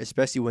get there,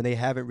 especially when they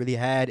haven't really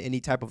had any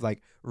type of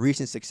like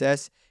recent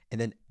success,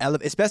 and then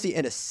especially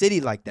in a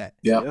city like that.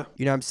 Yeah.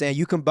 You know what I'm saying?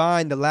 You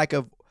combine the lack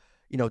of,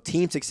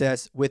 team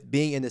success with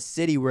being in a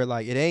city where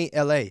like it ain't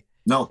LA.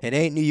 No. It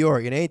ain't New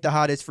York. It ain't the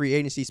hottest free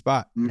agency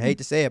spot. I hate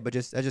to say it, but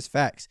that's just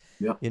facts.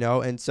 Yeah. You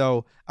know, and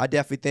so I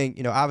definitely think,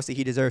 you know, obviously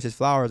he deserves his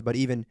flowers, but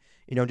even,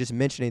 you know, just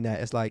mentioning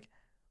that, it's like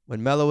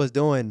when Melo was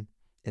doing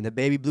in the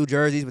baby blue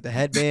jerseys with the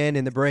headband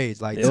and the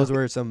braids, like those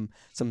were some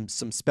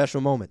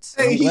special moments.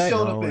 Hey, he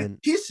showed up in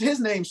his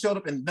name showed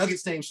up in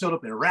Nuggets' name showed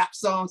up in rap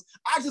songs.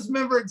 I just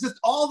remember just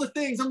all the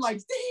things. I'm like,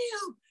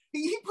 damn.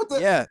 He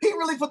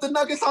really put the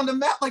Nuggets on the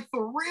map, like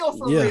for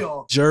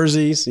real.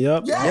 Jerseys,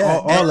 yep.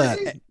 Yeah. All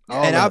that.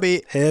 And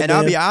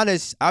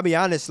I'll be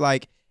honest,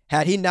 like,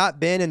 had he not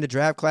been in the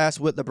draft class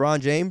with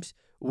LeBron James,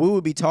 we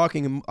would be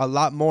talking a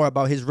lot more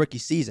about his rookie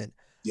season.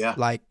 Yeah.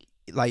 Like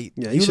you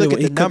look at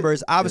the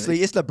numbers,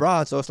 obviously it's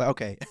LeBron, so it's like,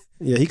 okay.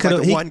 Yeah, he could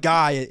have one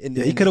guy in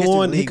the he could have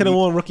won. He could have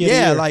won rookie of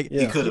the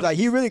year. He could have. Like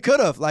he really could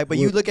have. Like, but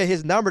you look at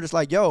his numbers, it's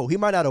like, yo, he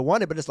might not have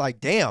won it, but it's like,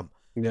 damn.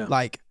 Yeah.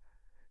 Like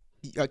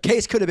a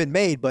case could have been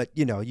made, but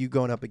you know, you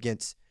going up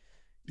against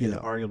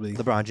arguably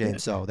LeBron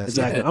James. So that's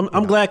exactly.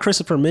 I'm glad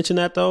Christopher mentioned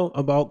that though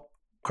about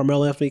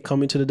Carmelo Anthony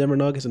coming to the Denver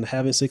Nuggets and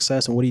having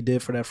success and what he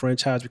did for that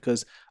franchise,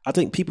 because I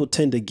think people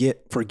tend to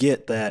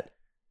forget that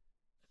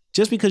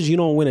just because you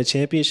don't win a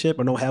championship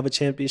or don't have a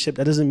championship,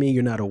 that doesn't mean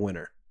you're not a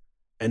winner.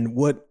 And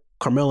what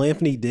Carmelo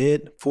Anthony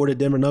did for the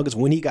Denver Nuggets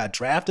when he got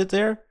drafted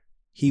there,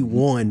 he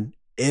won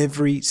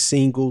every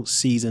single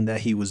season that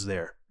he was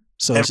there.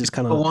 So it's just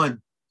kind of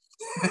one.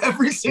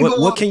 Every single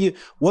one.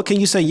 What can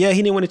you say? Yeah,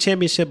 he didn't win a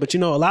championship, but you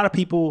know, a lot of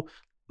people,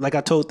 like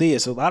I told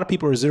Theus, a lot of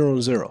people are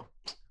 0-0.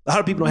 A lot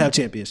of people don't have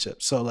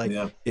championships. So like,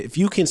 if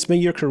you can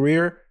spend your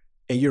career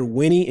and you're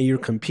winning and you're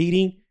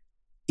competing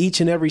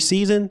each and every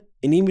season,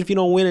 and even if you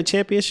don't win a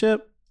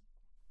championship,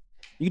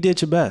 you did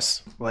your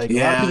best. Like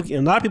a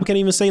lot of people can't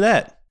even say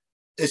that.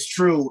 It's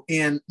true,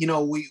 and you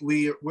know,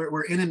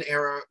 we're in an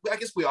era. I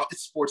guess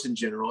it's sports in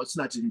general. It's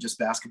not even just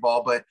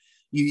basketball, but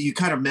you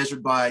kind of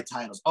measured by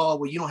titles. Oh,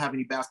 well, you don't have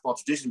any basketball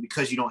tradition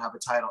because you don't have a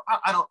title.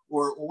 I don't,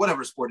 or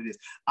whatever sport it is.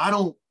 I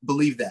don't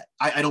believe that.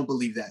 I don't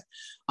believe that.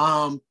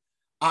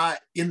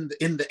 In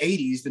the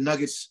 80s, the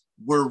Nuggets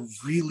were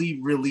really,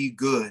 really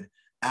good.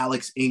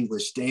 Alex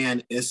English,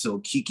 Dan Issel,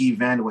 Kiki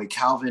Vandeweghe,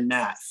 Calvin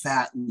Nat,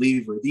 Fat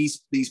Lever.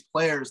 These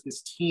players,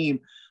 this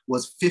team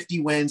was 50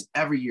 wins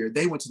every year.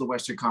 They went to the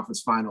Western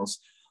Conference Finals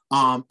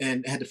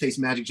and had to face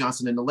Magic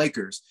Johnson and the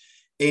Lakers.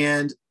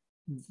 And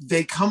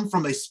they come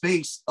from a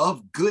space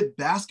of good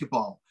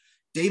basketball.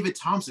 David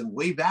Thompson,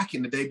 way back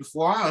in the day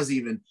before I was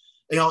even,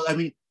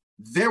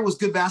 there was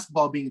good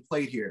basketball being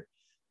played here.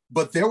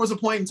 But there was a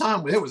point in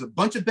time where there was a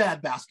bunch of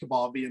bad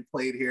basketball being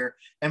played here.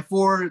 And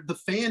for the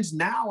fans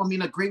now,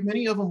 a great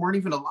many of them weren't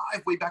even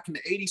alive way back in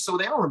the 80s, so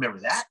they don't remember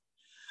that.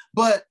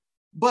 But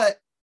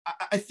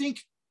I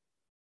think,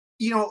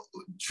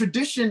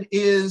 tradition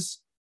is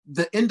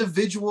the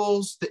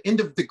individuals,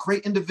 the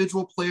great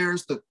individual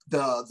players,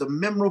 the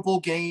memorable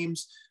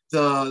games,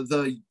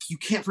 the you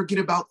can't forget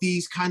about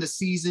these kind of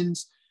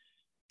seasons.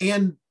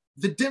 And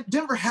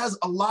Denver has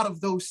a lot of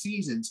those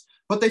seasons,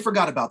 but they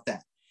forgot about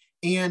that.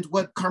 And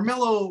what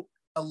Carmelo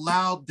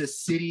allowed the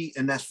city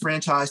and that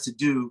franchise to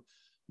do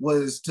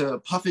was to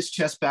puff his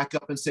chest back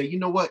up and say, you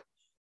know what,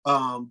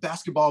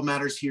 basketball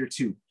matters here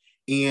too.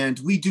 And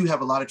we do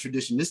have a lot of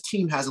tradition. This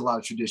team has a lot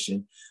of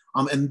tradition.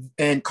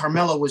 And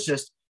Carmelo was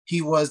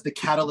he was the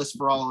catalyst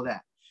for all of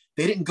that.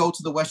 They didn't go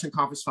to the Western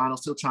Conference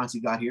Finals till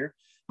Chauncey got here.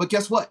 But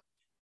guess what?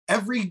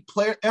 Every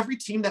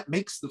team that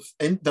makes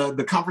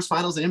the conference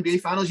finals and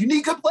NBA finals, you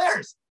need good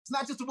players. It's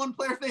not just a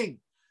one-player thing.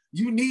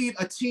 You need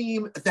a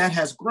team that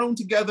has grown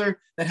together,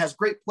 that has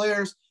great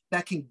players,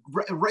 that can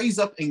raise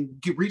up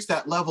and reach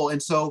that level.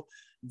 And so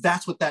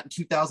that's what that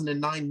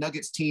 2009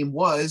 Nuggets team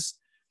was.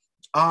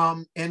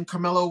 And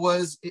Carmelo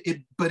was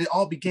it, but it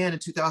all began in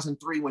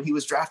 2003 when he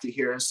was drafted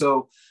here. And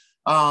so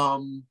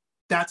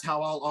that's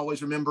how I'll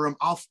always remember him.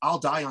 I'll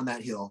die on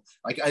that hill.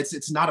 Like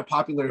it's not a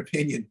popular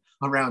opinion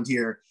around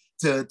here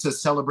to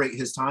celebrate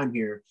his time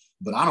here,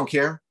 but I don't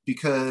care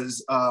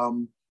because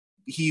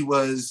he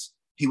was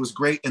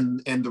great.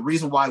 And the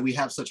reason why we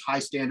have such high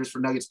standards for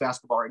Nuggets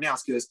basketball right now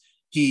is because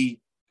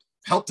he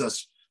helped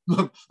us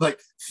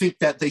think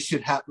that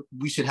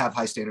we should have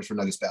high standards for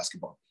Nuggets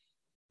basketball.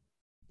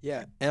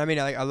 Yeah. And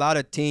a lot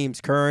of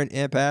teams, current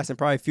and past and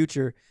probably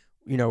future,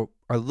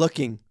 are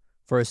looking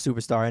for a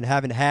superstar and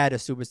haven't had a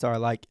superstar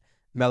like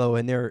Melo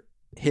in their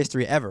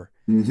history ever.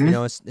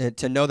 Mm-hmm.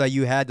 To know that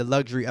you had the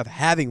luxury of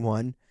having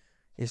one,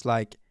 it's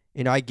like,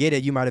 I get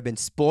it. You might have been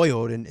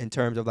spoiled in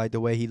terms of like the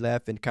way he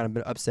left and kind of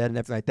been upset and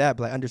everything like that.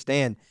 But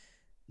understand,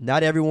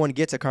 not everyone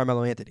gets a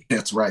Carmelo Anthony.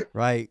 That's right.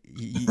 Right?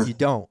 You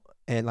don't.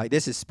 And like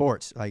this is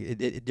sports. Like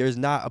there's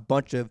not a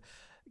bunch of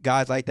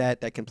guys like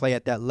that can play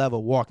at that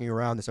level walking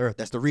around this earth.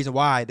 That's the reason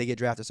why they get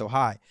drafted so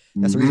high.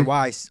 That's the reason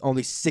why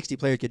only 60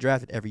 players get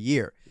drafted every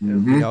year.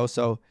 Mm-hmm.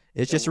 So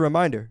it's just a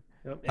reminder.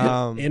 Yep.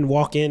 And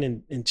walk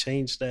in and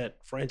change that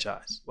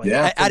franchise.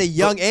 At a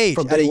young age.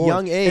 At a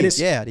young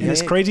age. And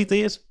it's crazy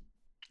thing is,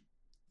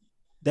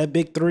 that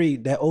big three,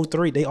 that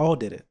 03, they all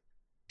did it.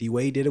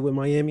 D-Wade did it with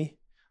Miami.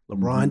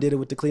 LeBron did it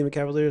with the Cleveland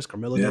Cavaliers.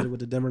 Carmelo did it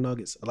with the Denver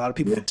Nuggets. A lot of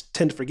people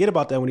tend to forget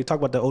about that when you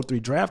talk about the 03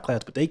 draft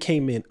class, but they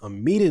came in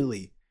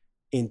immediately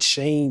and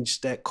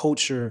change that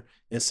culture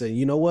and say,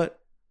 you know what?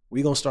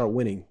 We're going to start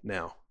winning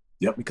now.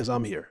 Yep. Because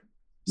I'm here.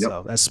 Yep.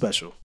 So that's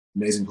special.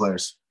 Amazing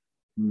players.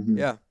 Mm-hmm.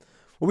 Yeah.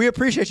 Well, we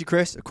appreciate you,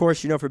 Chris, of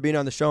course, for being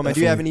on the show, man.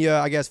 Definitely. Do you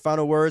have any,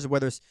 final words,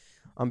 whether it's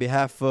on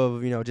behalf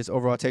of, just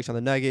overall takes on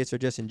the Nuggets or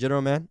just in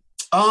general, man?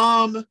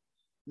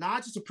 No,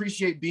 I just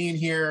appreciate being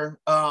here.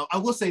 I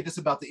will say this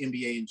about the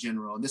NBA in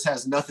general, and this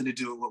has nothing to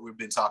do with what we've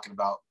been talking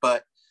about,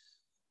 but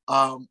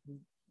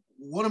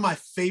one of my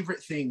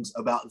favorite things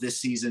about this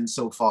season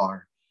so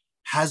far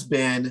has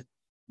been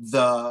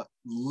the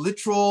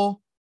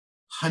literal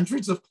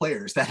hundreds of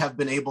players that have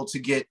been able to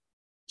get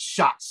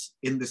shots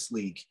in this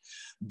league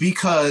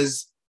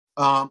because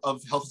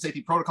of health and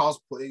safety protocols,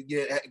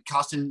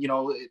 costing,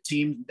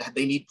 team,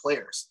 they need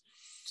players.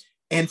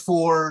 And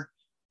for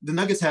the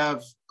Nuggets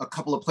have a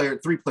couple of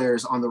three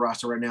players on the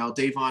roster right now: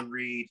 Davon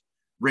Reed,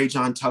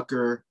 Rajon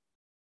Tucker,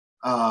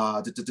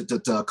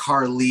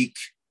 Carlik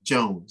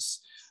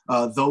Jones.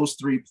 Those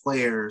three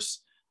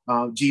players,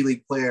 G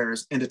League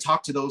players, and to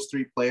talk to those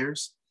three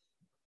players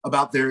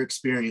about their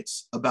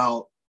experience,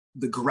 about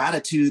the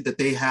gratitude that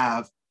they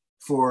have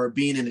for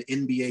being in an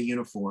NBA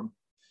uniform,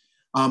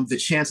 the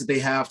chance that they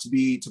have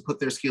to put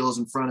their skills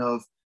in front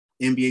of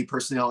NBA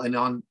personnel and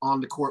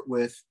on the court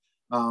with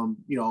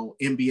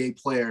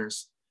NBA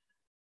players.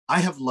 I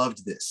have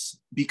loved this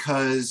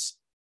because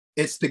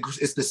it's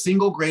the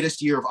single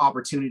greatest year of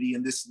opportunity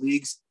in this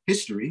league's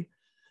history.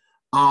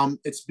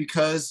 It's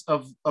because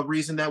of a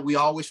reason that we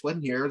all wish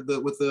wasn't here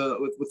with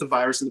the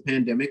virus and the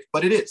pandemic,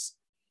 but it is.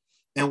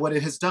 And what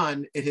it has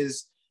done, it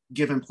has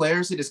given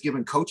players, it has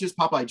given coaches.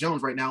 Popeye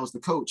Jones right now is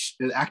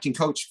the acting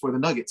coach for the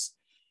Nuggets.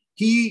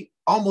 He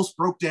almost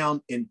broke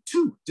down in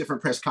 2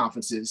 different press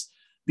conferences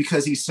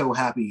because he's so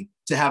happy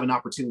to have an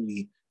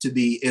opportunity to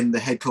be in the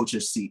head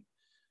coach's seat.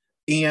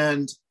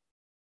 And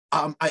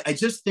I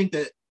just think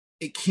that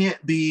it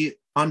can't be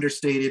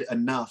understated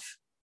enough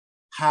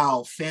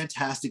how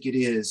fantastic it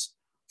is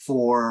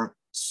for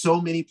so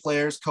many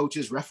players,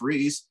 coaches,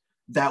 referees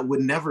that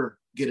would never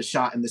get a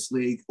shot in this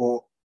league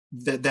or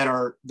that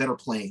are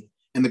playing,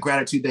 and the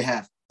gratitude they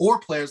have. Or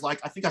players like,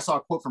 I think I saw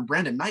a quote from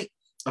Brandon Knight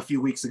a few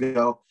weeks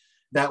ago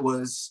that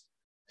was,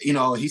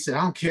 he said,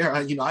 I don't care.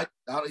 I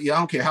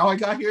don't care how I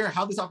got here,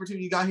 how this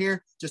opportunity got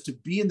here, just to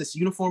be in this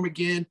uniform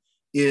again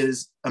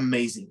is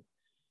amazing.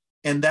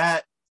 And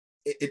that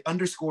it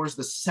underscores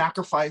the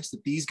sacrifice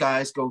that these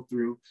guys go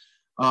through,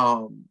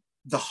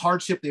 the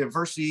hardship, the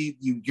adversity.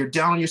 You're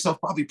down on yourself.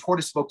 Bobby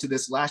Portis spoke to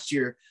this last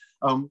year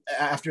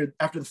after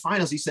the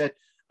finals. He said,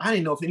 I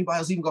didn't know if anybody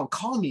was even going to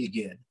call me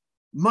again,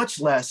 much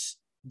less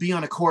be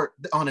on a court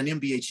on an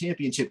NBA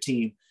championship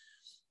team.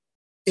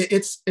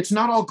 It's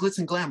not all glitz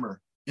and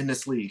glamour in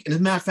this league. And as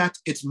a matter of fact,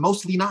 it's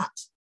mostly not.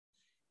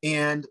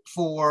 And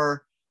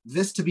for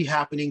this to be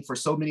happening for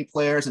so many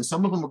players, and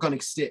some of them are going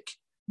to stick.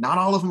 Not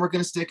all of them are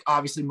going to stick.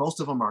 Obviously, most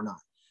of them are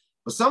not.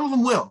 But some of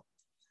them will.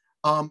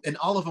 And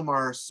all of them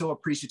are so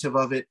appreciative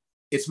of it.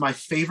 It's my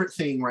favorite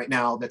thing right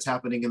now that's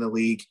happening in the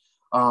league.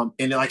 And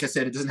like I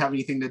said, it doesn't have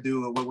anything to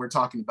do with what we're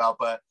talking about,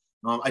 but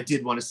I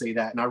did want to say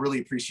that. And I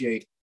really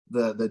appreciate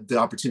the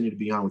opportunity to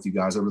be on with you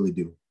guys. I really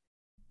do.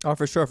 Oh,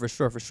 for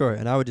sure.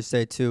 And I would just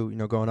say too,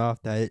 going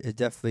off that, it's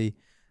definitely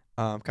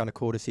kind of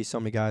cool to see so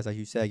many guys, like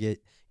you said,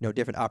 get,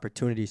 different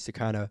opportunities to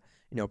kind of,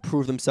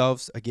 prove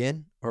themselves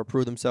again or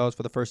prove themselves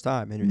for the first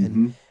time.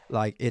 And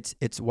like,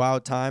 it's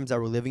wild times that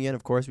we're living in.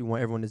 Of course, we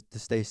want everyone to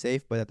stay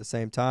safe, but at the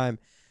same time,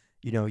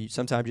 you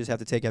sometimes just have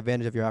to take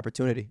advantage of your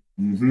opportunity,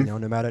 no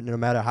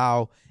matter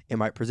how it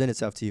might present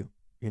itself to you,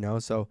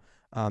 so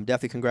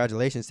definitely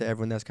congratulations to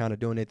everyone that's kind of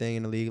doing their thing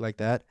in the league like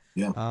that.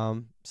 Yeah.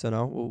 So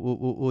no,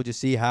 we'll just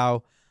see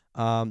how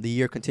the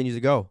year continues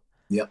to go.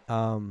 Yeah.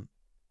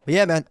 But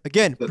yeah, man,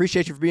 again,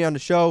 appreciate you for being on the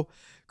show.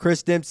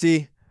 Chris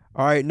Dempsey,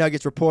 all right,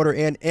 Nuggets reporter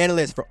and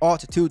analyst for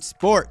Altitude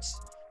Sports.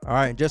 All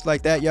right, and just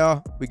like that,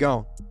 y'all, we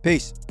gone.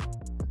 Peace.